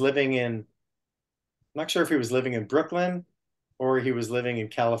think he was living in. I'm not sure if he was living in Brooklyn or he was living in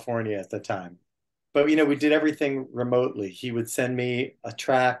California at the time. But we did everything remotely. He would send me a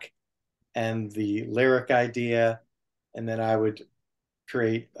track and the lyric idea, and then I would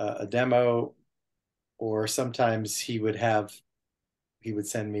create a demo, or sometimes he would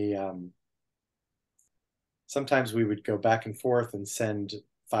send me sometimes we would go back and forth and send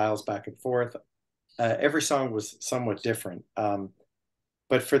files back and forth. Every song was somewhat different.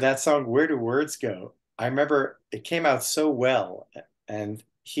 But for that song, Where Do Words Go? I remember it came out so well, and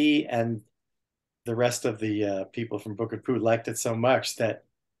he and the rest of the people from Book of Pooh liked it so much that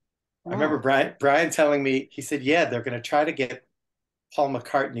I remember Brian telling me, he said, yeah, they're going to try to get Paul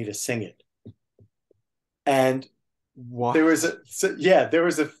McCartney to sing it. And there was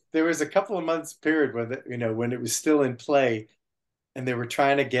there was a couple of months period when it was still in play, and they were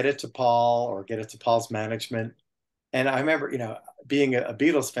trying to get it to Paul or get it to Paul's management. And I remember, being a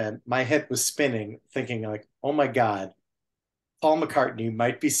Beatles fan, my head was spinning, thinking like, oh my God, Paul McCartney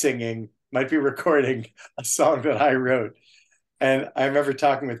might be recording a song that I wrote. And I remember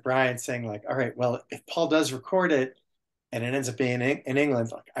talking with Brian saying like, all right, well, if Paul does record it and it ends up being in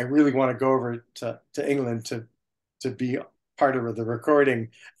England, like, I really want to go over to England to be part of the recording.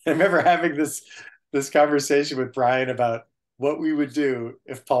 I remember having this conversation with Brian about what we would do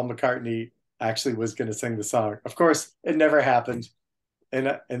if Paul McCartney actually was going to sing the song. Of course, it never happened.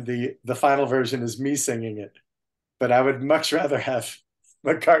 And the final version is me singing it. But I would much rather have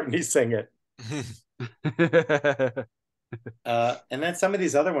McCartney sing it. And then some of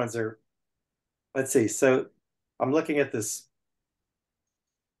these other ones are, let's see. So I'm looking at this.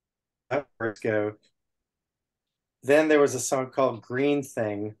 Let's go. Then there was a song called Green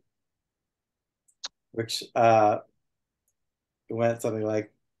Thing, which it went something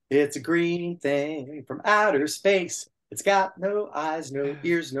like, it's a green thing from outer space. It's got no eyes, no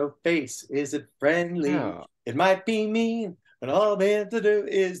ears, no face. Is it friendly? Yeah. It might be mean, but all meant to do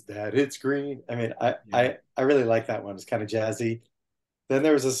is that it's green. I mean, I really like that one. It's kind of jazzy. Then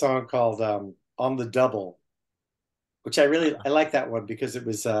there was a song called On the Double, which I like that one because it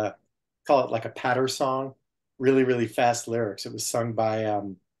was call it like a patter song, really, really fast lyrics. It was sung by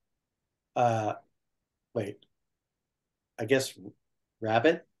wait, I guess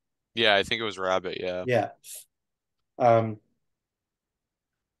Rabbit. Yeah, I think it was Rabbit. Yeah. Yeah. I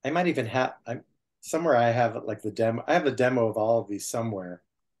might even have somewhere I have like the demo. I have a demo of all of these somewhere.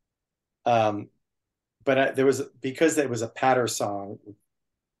 But there was, because it was a patter song,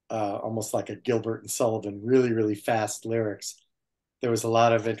 almost like a Gilbert and Sullivan, really, really fast lyrics. There was a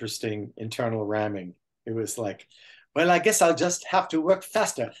lot of interesting internal ramming. It was like, well, I guess I'll just have to work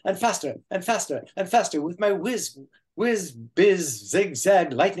faster and faster and faster and faster with my whiz, biz,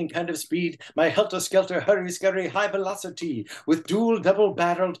 zigzag, lightning kind of speed, my helter-skelter, hurry-scurry, high velocity. With dual,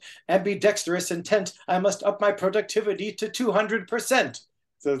 double-barreled, ambidextrous intent, I must up my productivity to 200%.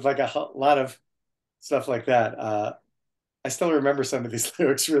 So it's like a lot of stuff like that. I still remember some of these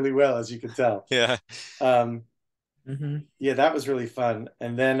lyrics really well, as you can tell. Yeah. Yeah, that was really fun.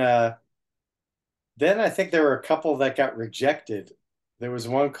 And then I think there were a couple that got rejected. There was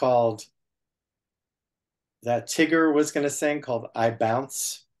one called that Tigger was going to sing called I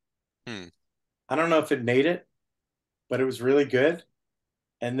Bounce. I don't know if it made it, but it was really good.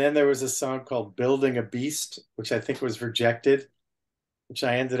 And then there was a song called Building a Beast, which I think was rejected, which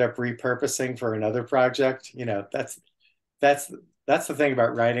I ended up repurposing for another project. That's the thing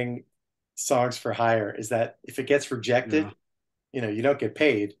about writing songs for hire, is that if it gets rejected, you don't get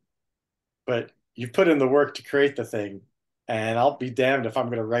paid, but you put in the work to create the thing. And I'll be damned if I'm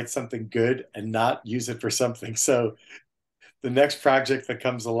going to write something good and not use it for something. So the next project that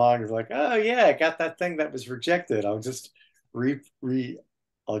comes along is like, oh yeah, I got that thing that was rejected. I'll just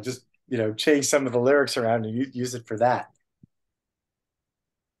change some of the lyrics around and use it for that.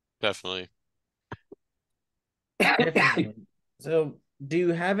 Definitely. So, do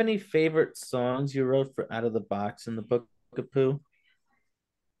you have any favorite songs you wrote for Out of the Box in the Book of Pooh?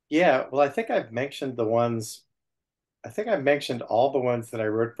 Yeah, well, I think I've mentioned all the ones that I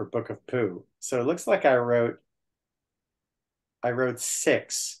wrote for Book of Pooh. So it looks like I wrote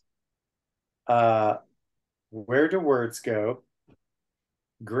 6. Where Do Words Go?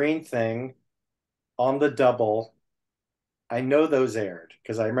 Green Thing, On the Double. I know those aired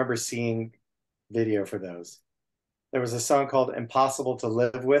because I remember seeing video for those. There was a song called Impossible to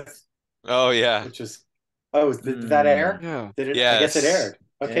Live With. Oh yeah. Which is, did that air? Yeah. Did it? Yes. I guess it aired.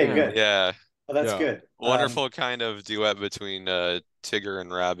 Okay, Yeah. good. Yeah. Oh, that's good. Wonderful kind of duet between Tigger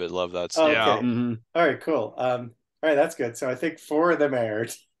and Rabbit. Love that Oh, song. okay. Mm-hmm. All right, cool. All right, that's good. So I think 4 of them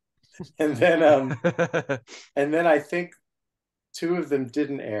aired. And then I think 2 of them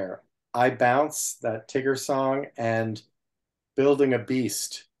didn't air. I Bounce, that Tigger song, and Building a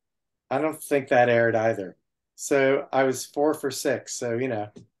Beast. I don't think that aired either. So I was 4 for 6. So,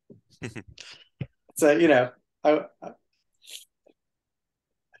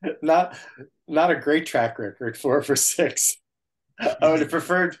 not a great track record, 4 for 6. I would have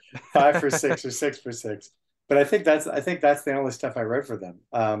preferred 5 for 6 or 6 for 6. But I think that's the only stuff I wrote for them.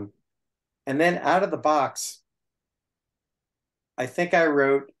 And then Out of the Box, I think I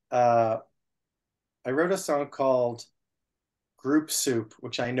wrote a song called Group Soup,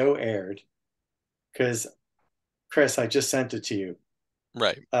 which I know aired because Chris, I just sent it to you.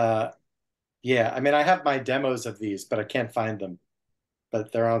 Right. Yeah, I mean, I have my demos of these, but I can't find them.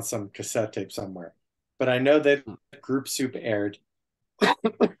 But they're on some cassette tape somewhere. But I know that Group Soup aired.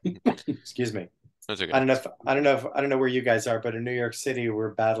 Excuse me. That's okay. I don't know where you guys are, but in New York City,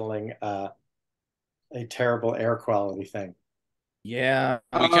 we're battling a terrible air quality thing. Yeah.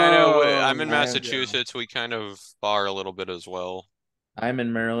 We kind of, Oh, I'm in Massachusetts. We kind of are a little bit as well. I'm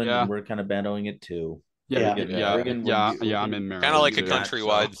in Maryland and yeah, we're kind of battling it too. Yeah. Yeah. yeah. I'm in Kind of Maryland like a too.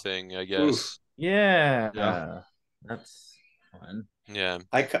 countrywide thing, I Oof. guess. Yeah. Yeah. That's fun. Yeah.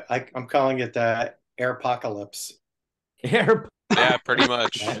 I'm calling it air apocalypse. Air. Yeah, pretty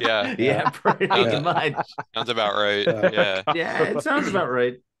much. Yeah. Yeah. Yeah, pretty Sounds, much. sounds about right. Yeah. Yeah, it sounds about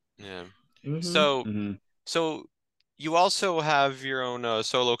right. Yeah. Mm-hmm. So, hmm so you also have your own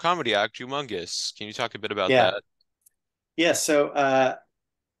solo comedy act, Jewmongous. Can you talk a bit about Yeah. that? Yeah. So, I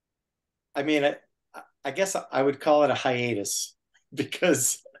mean, I guess I would call it a hiatus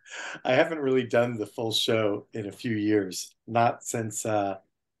because I haven't really done the full show in a few years, not since. So,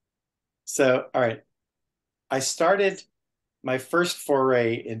 all right, I started my first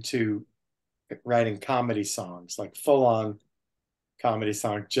foray into writing comedy songs, like full on comedy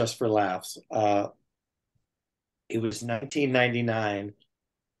song just for laughs. It was 1999.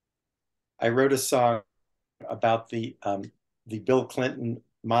 I wrote a song about the Bill Clinton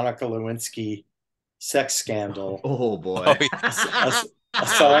Monica Lewinsky sex scandal. Oh boy. Oh, A oh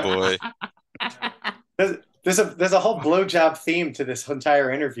song. boy. There's a whole blowjob theme to this entire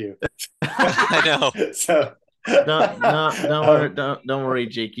interview. I know. So Don't worry,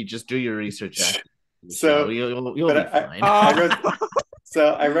 Jake. You just do your research after the show. so You'll be but fine.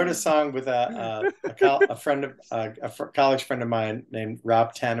 I wrote a song with a friend of college friend of mine named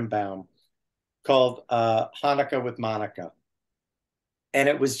Rob Tannenbaum called Hanukkah with Monica, and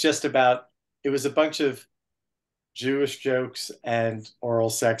it was a bunch of Jewish jokes and oral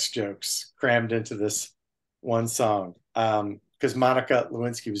sex jokes crammed into this one song. Because Monica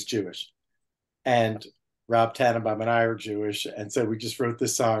Lewinsky was Jewish, and Rob Tannenbaum and I are Jewish, and so we just wrote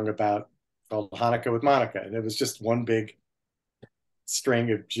this song called Hanukkah with Monica, and it was just one big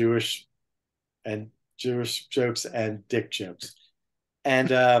string of Jewish jokes and dick jokes,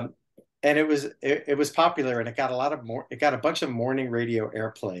 and it was popular, and it got a bunch of morning radio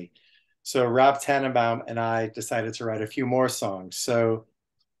airplay. So Rob Tannenbaum and I decided to write a few more songs. So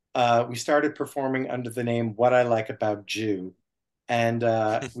we started performing under the name What I Like About Jew. And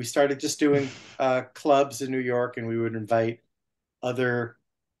we started just doing clubs in New York, and we would invite other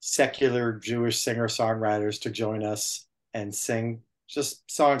secular Jewish singer-songwriters to join us and sing just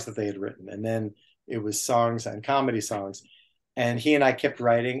songs that they had written. And then it was songs and comedy songs. And he and I kept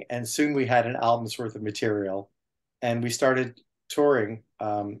writing, and soon we had an album's worth of material. And we started touring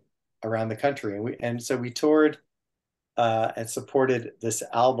around the country. And so we toured and supported this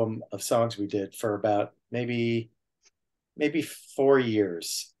album of songs we did for about maybe 4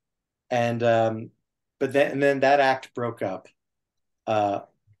 years. And then that act broke up,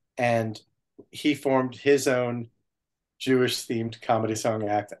 and he formed his own Jewish themed comedy song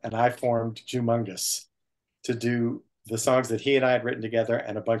act, and I formed Jewmongous to do the songs that he and I had written together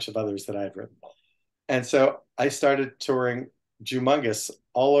and a bunch of others that I had written. And so I started touring Jewmongous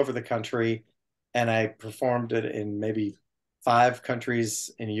all over the country, and I performed it in maybe 5 countries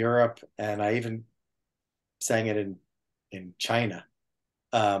in Europe, and I even sang it in China.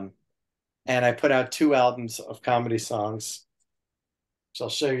 And I put out 2 albums of comedy songs, which I'll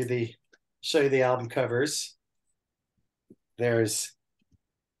show you the album covers. There's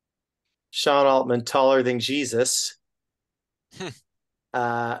Sean Altman, Taller Than Jesus.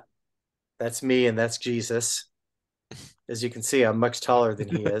 That's me, and that's Jesus. As you can see, I'm much taller than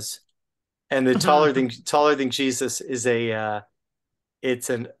he is. And the taller than Jesus is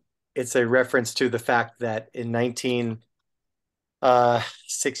it's a reference to the fact that in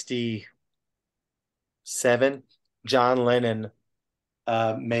 1967, John Lennon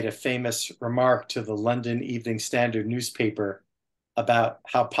made a famous remark to the London Evening Standard newspaper about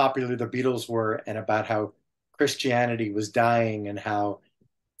how popular the Beatles were and about how Christianity was dying and how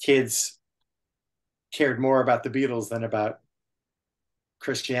kids cared more about the Beatles than about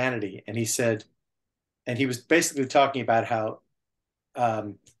Christianity. And he said, and he was basically talking about how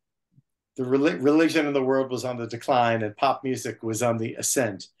the religion in the world was on the decline and pop music was on the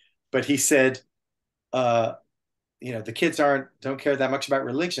ascent. But he said, the kids don't care that much about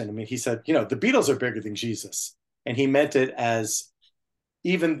religion. I mean, he said, the Beatles are bigger than Jesus. And he meant it as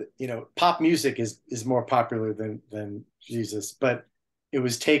even, pop music is more popular than Jesus. But it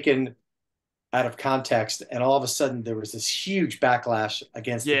was taken out of context, and all of a sudden there was this huge backlash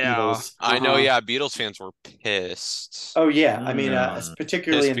against the Beatles. I know, yeah, Beatles fans were pissed. Oh yeah, I mean,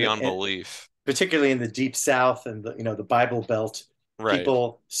 particularly pissed beyond belief. Particularly in the Deep South and the Bible Belt, right.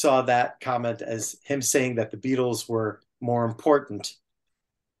 People saw that comment as him saying that the Beatles were more important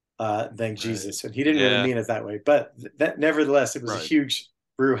than Jesus. And he didn't really mean it that way. But that nevertheless, it was a huge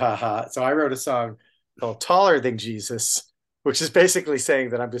brouhaha. So I wrote a song called Taller Than Jesus, which is basically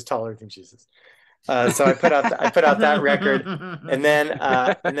saying that I'm just taller than Jesus. So I put out that record, and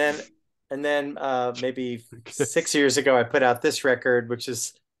then maybe 6 years ago I put out this record, which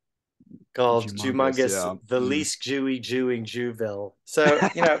is called Jewmongous, the least Jewy Jewing Jewville. So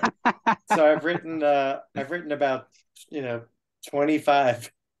so I've written about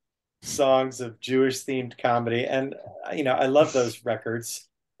 25 songs of Jewish themed comedy, and I love those records,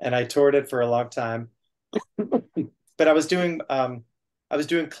 and I toured it for a long time. But I was doing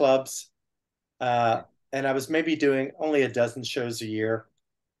clubs. And I was maybe doing only a dozen shows a year.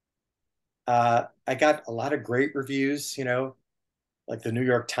 I got a lot of great reviews, like the New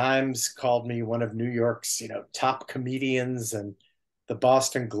York Times called me one of New York's, top comedians, and the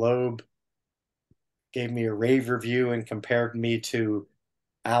Boston Globe gave me a rave review and compared me to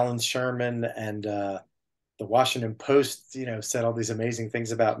Alan Sherman, and the Washington Post, said all these amazing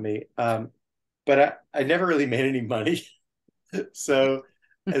things about me. But I never really made any money. So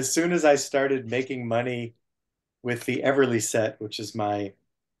as soon as I started making money with the Everly set, which is my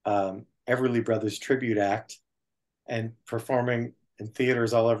Everly Brothers tribute act, and performing in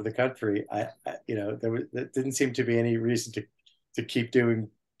theaters all over the country, there didn't seem to be any reason to keep doing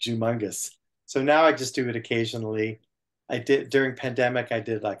Jewmongous. So now I just do it occasionally. I did during pandemic. I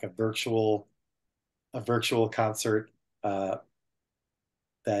did like a virtual concert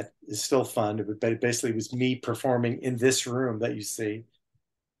that is still fun, but it basically was me performing in this room that you see.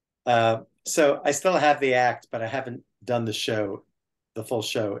 So I still have the act, but I haven't done the full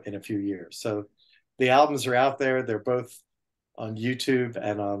show in a few years. So the albums are out there. They're both on YouTube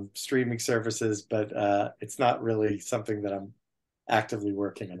and on streaming services, but it's not really something that I'm actively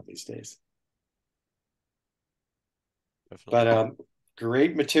working on these days. Definitely. But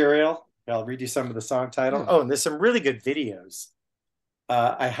great material. I'll read you some of the song title. Oh, and there's some really good videos.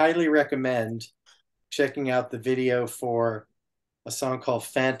 I highly recommend checking out the video for a song called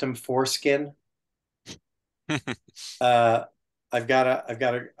Phantom Foreskin. I've got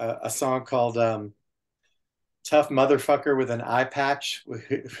a song called Tough Motherfucker with an Eye Patch,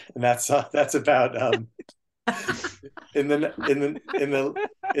 and that's about in the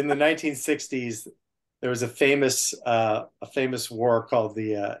 1960s there was a famous war called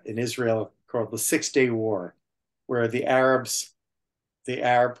in Israel called the 6-Day War, where the Arab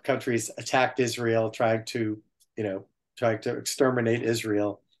countries attacked Israel, trying to exterminate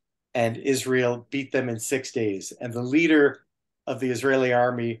Israel, and Israel beat them in 6 days. And the leader of the Israeli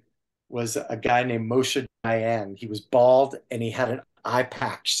army was a guy named Moshe Dayan. He was bald and he had an eye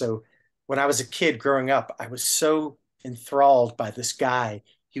patch. So when I was a kid growing up, I was so enthralled by this guy.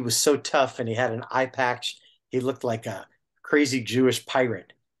 He was so tough and he had an eye patch. He looked like a crazy Jewish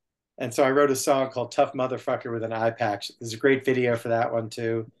pirate. And so I wrote a song called Tough Motherfucker with an Eye Patch. There's a great video for that one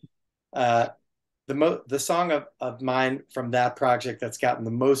too. The song of mine from that project that's gotten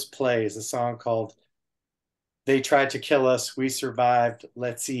the most play is a song called They Tried to Kill Us, We Survived,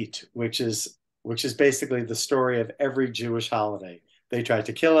 Let's Eat, which is basically the story of every Jewish holiday. They tried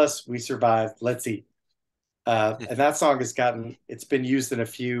to kill us, we survived, let's eat. And that song it's been used in a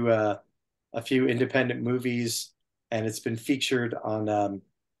few independent movies, and it's been featured on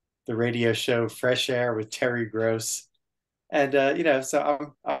the radio show Fresh Air with Terry Gross. And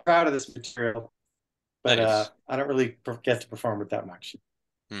so I'm proud of this material, but nice. I don't really get to perform it that much.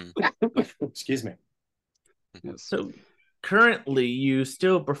 Excuse me. So currently you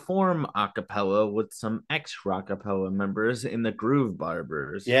still perform a cappella with some ex-Rockapella members in the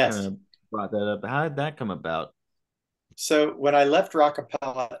GrooveBarbers. Yes. Kind of brought that up. How did that come about? So when I left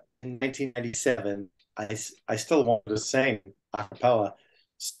Rockapella in 1997, I still wanted to sing a cappella.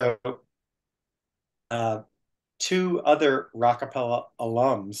 So two other Rockapella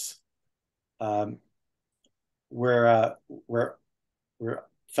alums were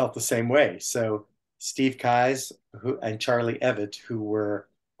felt the same way. So Steve Keyes and Charlie Evett, who were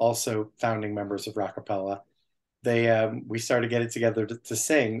also founding members of Rockapella, we started getting together to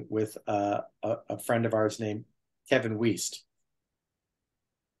sing with a friend of ours named Kevin Wiest.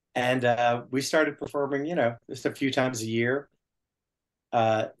 And we started performing, just a few times a year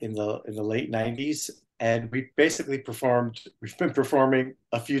in the late 90s. And we've been performing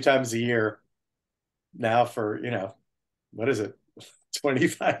a few times a year now for, what is it,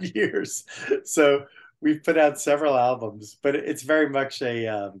 25 years. So we've put out several albums, but it's very much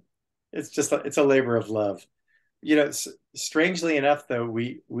it's a labor of love. Strangely enough, though,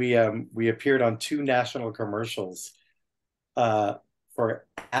 we appeared on 2 national commercials for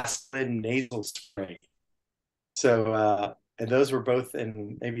Aspen nasal spray. So those were both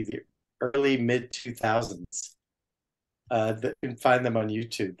in maybe the early mid 2000s. You can find them on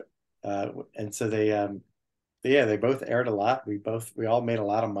YouTube. And so they both aired a lot. We all made a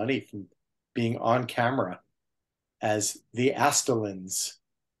lot of money from being on camera as the Astelins,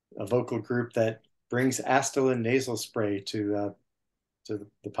 a vocal group that brings Astelin nasal spray to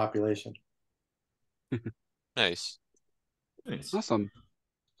the population. Nice. Awesome.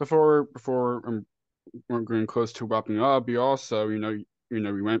 Before we're getting close to wrapping up, you also, we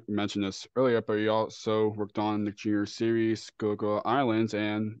mentioned this earlier, but you also worked on the junior series Gullah Islands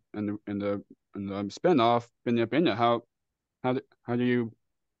and the spinoff Binya Binya. How do you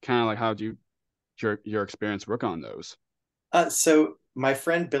your experience work on those? So my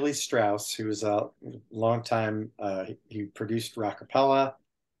friend Billy Strauss, who was a long time, he produced Rockapella,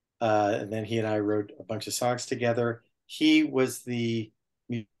 and then he and I wrote a bunch of songs together. He was the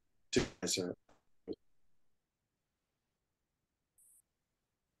music supervisor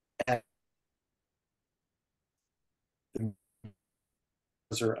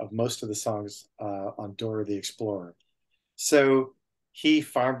of most of the songs on Dora the Explorer. So he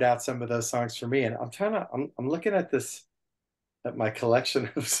farmed out some of those songs for me, and I'm looking at my collection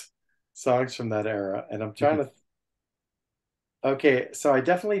of songs from that era, and I'm trying to. Okay, so I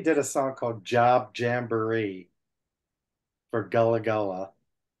definitely did a song called Job Jamboree for Gullah Gullah.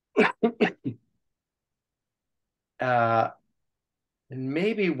 And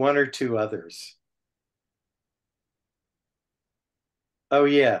maybe one or two others. Oh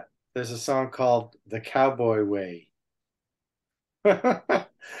yeah, there's a song called The Cowboy Way.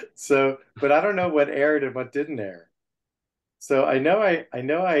 So, but I don't know what aired and what didn't air. So I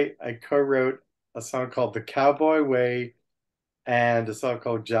co-wrote a song called The Cowboy Way and a song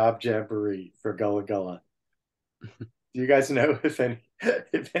called Job Jamboree for Gullah Gullah. Do you guys know if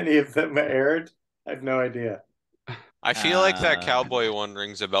any of them aired? I have no idea. I feel like that cowboy one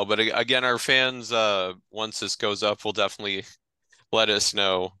rings a bell, but again, our fans, once this goes up, will definitely let us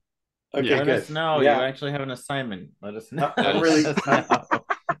know. Okay, Let good. us know. Yeah. You actually have an assignment. Let us know.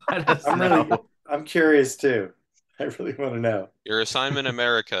 I'm curious too. I really want to know. Your assignment,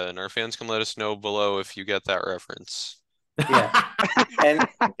 America, and our fans can let us know below if you get that reference. Yeah. And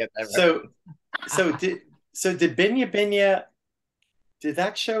so did Binya Binya, did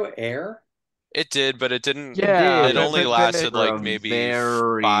that show air? It did, but it didn't. Yeah, it only lasted for like a maybe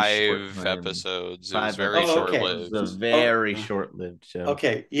very 5 short episodes. It was 5 very episodes. Oh, okay. short-lived. It was a very short-lived show.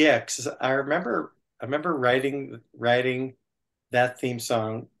 Okay, yeah, because I remember writing that theme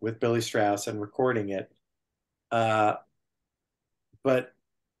song with Billy Strauss and recording it, but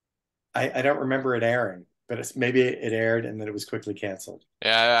I don't remember it airing. But maybe it aired and then it was quickly canceled.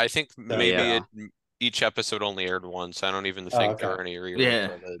 Yeah, I think maybe yeah. each episode only aired once. I don't even think there were any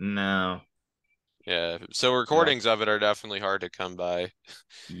reruns of it. No. Yeah, so recordings of it are definitely hard to come by.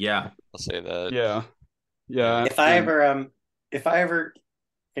 Yeah. I'll say that. Yeah. If I ever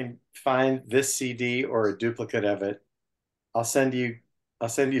can find this CD or a duplicate of it, I'll send you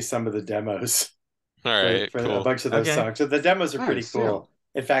some of the demos All right, for cool. a bunch of those songs. So the demos are pretty Nice, cool.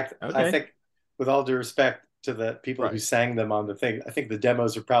 In fact, I think, with all due respect to the people who sang them on the thing, I think the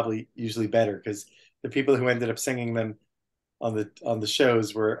demos are probably usually better because the people who ended up singing them on the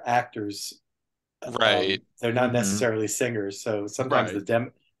shows were actors. Right. They're not necessarily singers, so sometimes the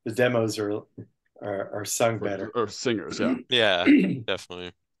demos are sung better. Or singers, yeah. Yeah,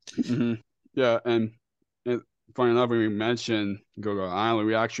 definitely. Yeah, and funny enough, when we mentioned Gullah Island,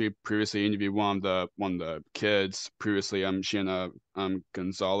 we actually previously interviewed one of the kids previously, Shanna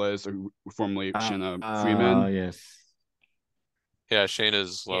Gonzalez, or formerly Shanna Freeman. Oh yes. Yeah,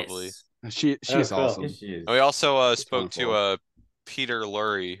 Shayna's lovely. She's cool. awesome. Yes, she is. We also spoke to Peter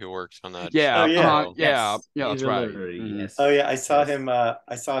Lurie, who worked on that. Yeah, show. yeah, that's right. Yes. Oh yeah, I saw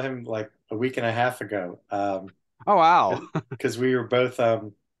him like a week and a half ago. Oh wow. Because we were both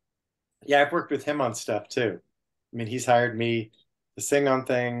I've worked with him on stuff too. I mean, he's hired me to sing on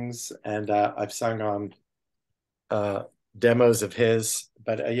things, and I've sung on demos of his.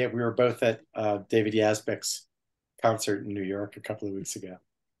 But we were both at David Yazbek's concert in New York a couple of weeks ago.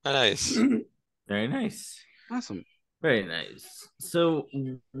 Nice. Very nice. Awesome. Very nice. So,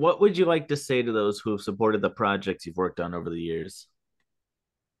 what would you like to say to those who have supported the projects you've worked on over the years?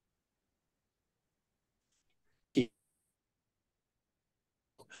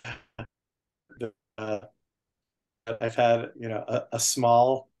 I've had a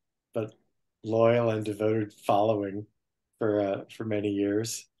small but loyal and devoted following for many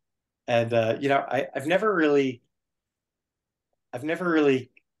years, and I've never really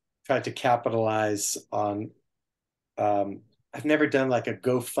tried to capitalize on. I've never done like a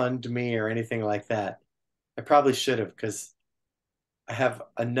GoFundMe or anything like that. I probably should have, because I have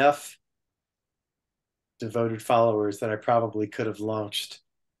enough devoted followers that I probably could have launched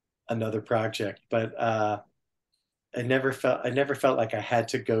another project, but I never felt like I had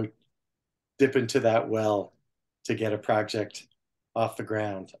to go dip into that well to get a project off the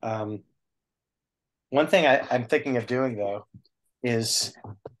ground. One thing I'm thinking of doing though is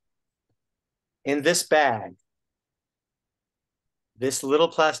in this bag, this little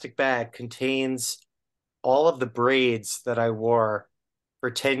plastic bag contains all of the braids that I wore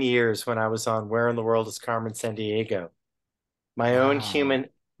for 10 years when I was on Where in the World is Carmen Sandiego. My own Wow.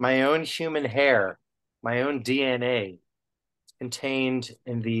 my own human hair, my own DNA contained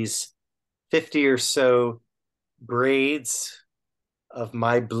in these 50 or so braids of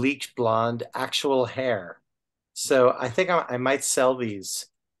my bleach blonde actual hair. So I think I might sell these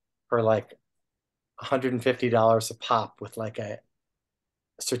for like $150 a pop with like a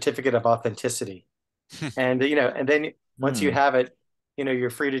certificate of authenticity. And and then once you have it, you're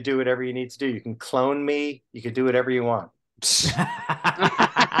free to do whatever you need to do. You can clone me, you can do whatever you want. So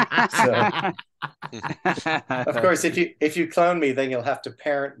of course, if you clone me, then you'll have to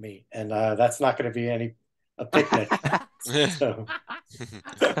parent me, and that's not going to be a picnic. So,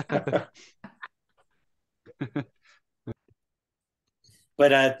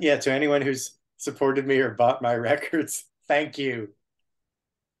 but yeah, to anyone who's supported me or bought my records, thank you.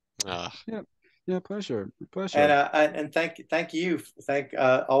 Yeah, yeah, pleasure, And pleasure. thank you, thank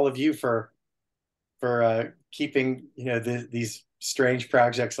all of you for keeping these strange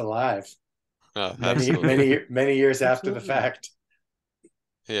projects alive Absolutely. many years after the Absolutely. fact.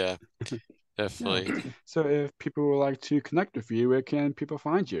 Yeah, Yeah. definitely. So if people would like to connect with you, where can people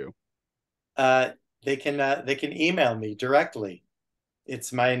find you? They can email me directly.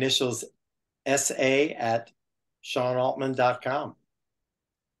 It's my initials SA at SeanAltman.com.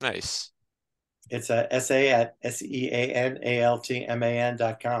 Nice. It's a SA at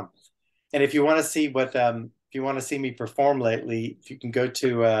SEANALTMAN.com. And if you want to see if you want to see me perform lately, if you can go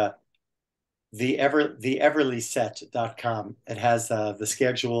to theeverlyset.com. It has the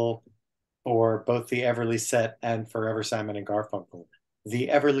schedule for both the Everly Set and Forever Simon and Garfunkel.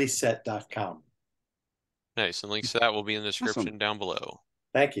 Theeverlyset.com. Nice. And links to that will be in the Awesome. description down below.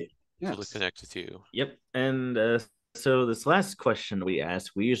 Thank you. People to Yes. connect with you. Yep. And so this last question we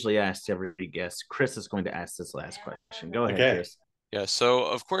ask, we usually ask every guest. Chris is going to ask this last question. Go ahead, Okay. Chris. Yeah, so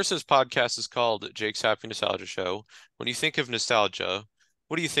of course this podcast is called Jake's Happy Nostalgia Show. When you think of nostalgia,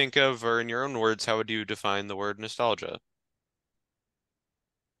 what do you think of, or in your own words, how would you define the word nostalgia?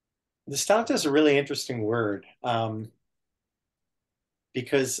 Nostalgia is a really interesting word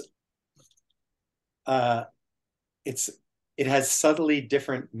because uh, it's it has subtly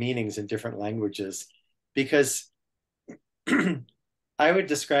different meanings in different languages. Because I would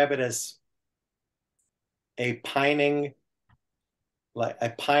describe it as a pining, like a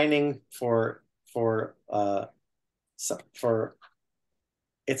pining for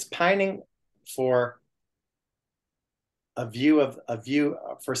it's pining for a view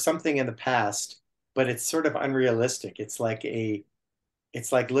for something in the past, but it's sort of unrealistic. It's like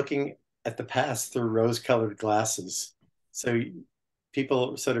looking at the past through rose-colored glasses. So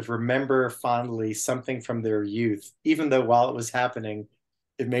people sort of remember fondly something from their youth, even though while it was happening,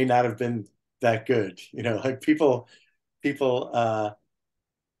 it may not have been that good. Like people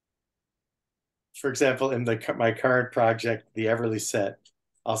for example, in my current project, the Everly Set,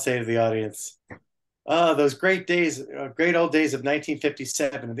 I'll say to the audience, "Oh, those great days, great old days of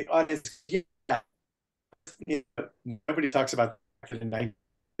 1957." And the audience, yeah, nobody talks about in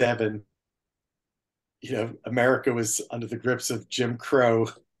 1997. America was under the grips of Jim Crow,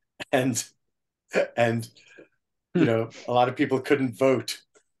 and and a lot of people couldn't vote,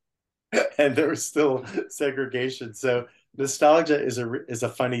 and there was still segregation. So nostalgia is a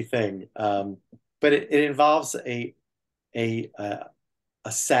funny thing, but it involves a a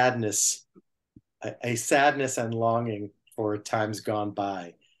sadness, a sadness and longing for times gone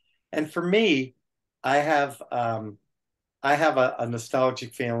by. And for me, I have a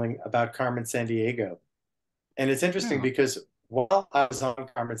nostalgic feeling about Carmen Sandiego. And it's interesting Yeah. because while I was on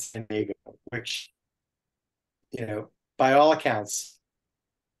Carmen Sandiego, which, by all accounts,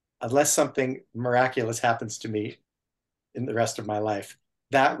 unless something miraculous happens to me in the rest of my life,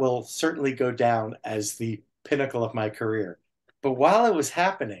 that will certainly go down as the pinnacle of my career. But while it was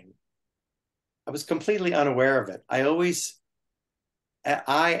happening, I was completely unaware of it. I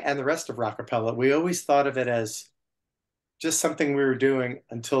and the rest of Rockapella, we always thought of it as just something we were doing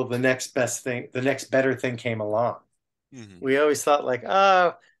until the next best thing, the next better thing came along. Hmm. We always thought like,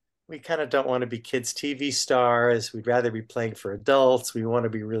 oh, we kind of don't want to be kids' TV stars. We'd rather be playing for adults. We want to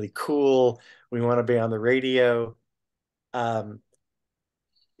be really cool. We want to be on the radio. Um,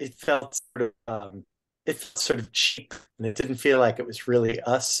 it felt sort of cheap, and it didn't feel like it was really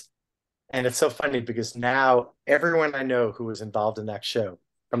us. And it's so funny because now everyone I know who was involved in that show,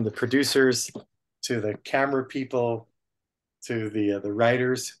 from the producers to the camera people to the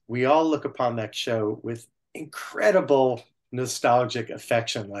writers, we all look upon that show with incredible nostalgic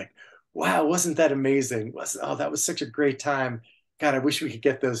affection. Like, wow, wasn't that amazing? That was such a great time. God, I wish we could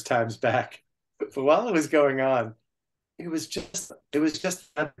get those times back. But while it was going on, it was just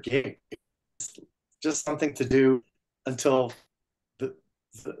another gig. Just something to do until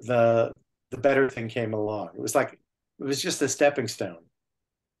the better thing came along. It was just a stepping stone.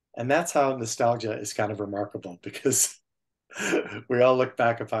 And that's how nostalgia is kind of remarkable, because we all look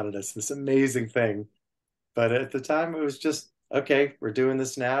back upon it as this amazing thing. But at the time, it was just, okay, we're doing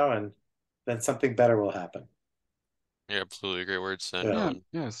this now, and then something better will happen. Yeah, absolutely. Great words, Sam. Yeah,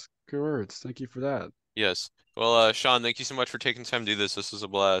 yes, good words. Thank you for that. Yes. Well, Sean, thank you so much for taking time to do this. This was a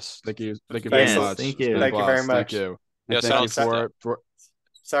blast. Thank you very Yes, much. thank It's you. been a Thank you very blast. much. Thank you. Yeah, And thank you sounds- for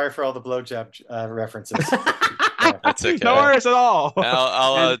Sorry for all the blowjob references. That's okay. No worries at all.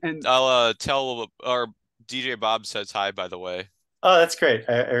 I'll tell our DJ Bob says hi, by the way. Oh, that's great.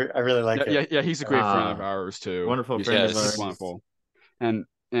 I really like it. Yeah, he's a great friend of ours too. Wonderful He's friend of he's ours. wonderful.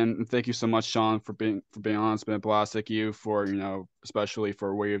 And thank you so much, Sean, for being on. It's been a blast. Thank you for, especially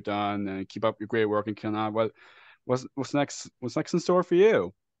for what you've done, and keep up your great work. And what's next in store for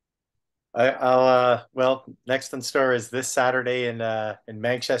you? Well, next in store is this Saturday in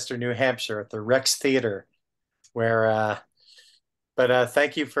Manchester, New Hampshire, at the Rex Theater, where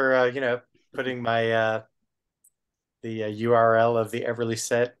thank you for putting my the URL of the Everly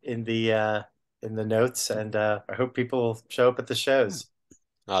set in the notes, and I hope people will show up at the shows.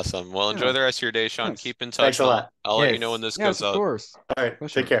 Awesome. Well, enjoy the rest of your day, Sean. Yes. Keep in touch. Thanks a lot. I'll let you Yes. know when this Yes, goes of up. course. All right,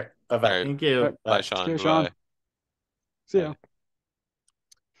 Pleasure. take care. Bye-bye. All right. Thank you. Bye, Sean. See you, Bye. Sean. See ya.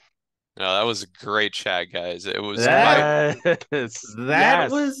 No, that was a great chat, guys. It was That- Yes. That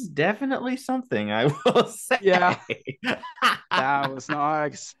Yes. was definitely something, I will say. Yeah. That was not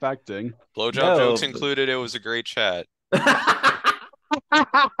expecting. blowjob No, jokes but- included. It was a great chat.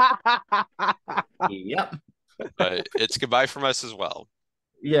 Yep. But it's goodbye from us as well.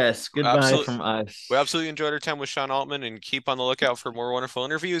 Yes, goodbye Absolute- from us. We absolutely enjoyed our time with Sean Altman, and keep on the lookout for more wonderful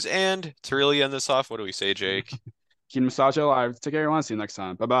interviews. And to really end this off, what do we say, Jake? Keep nostalgia alive. Take care, everyone. See you next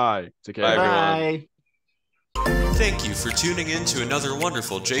time. Bye-bye. Take care. Bye, everyone. Bye. Thank you for tuning in to another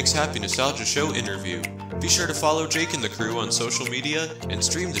wonderful Jake's Happy Nostalgia Show interview. Be sure to follow Jake and the crew on social media and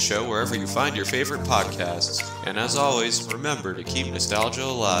stream the show wherever you find your favorite podcasts. And as always, remember to keep nostalgia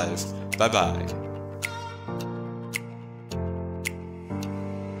alive. Bye-bye.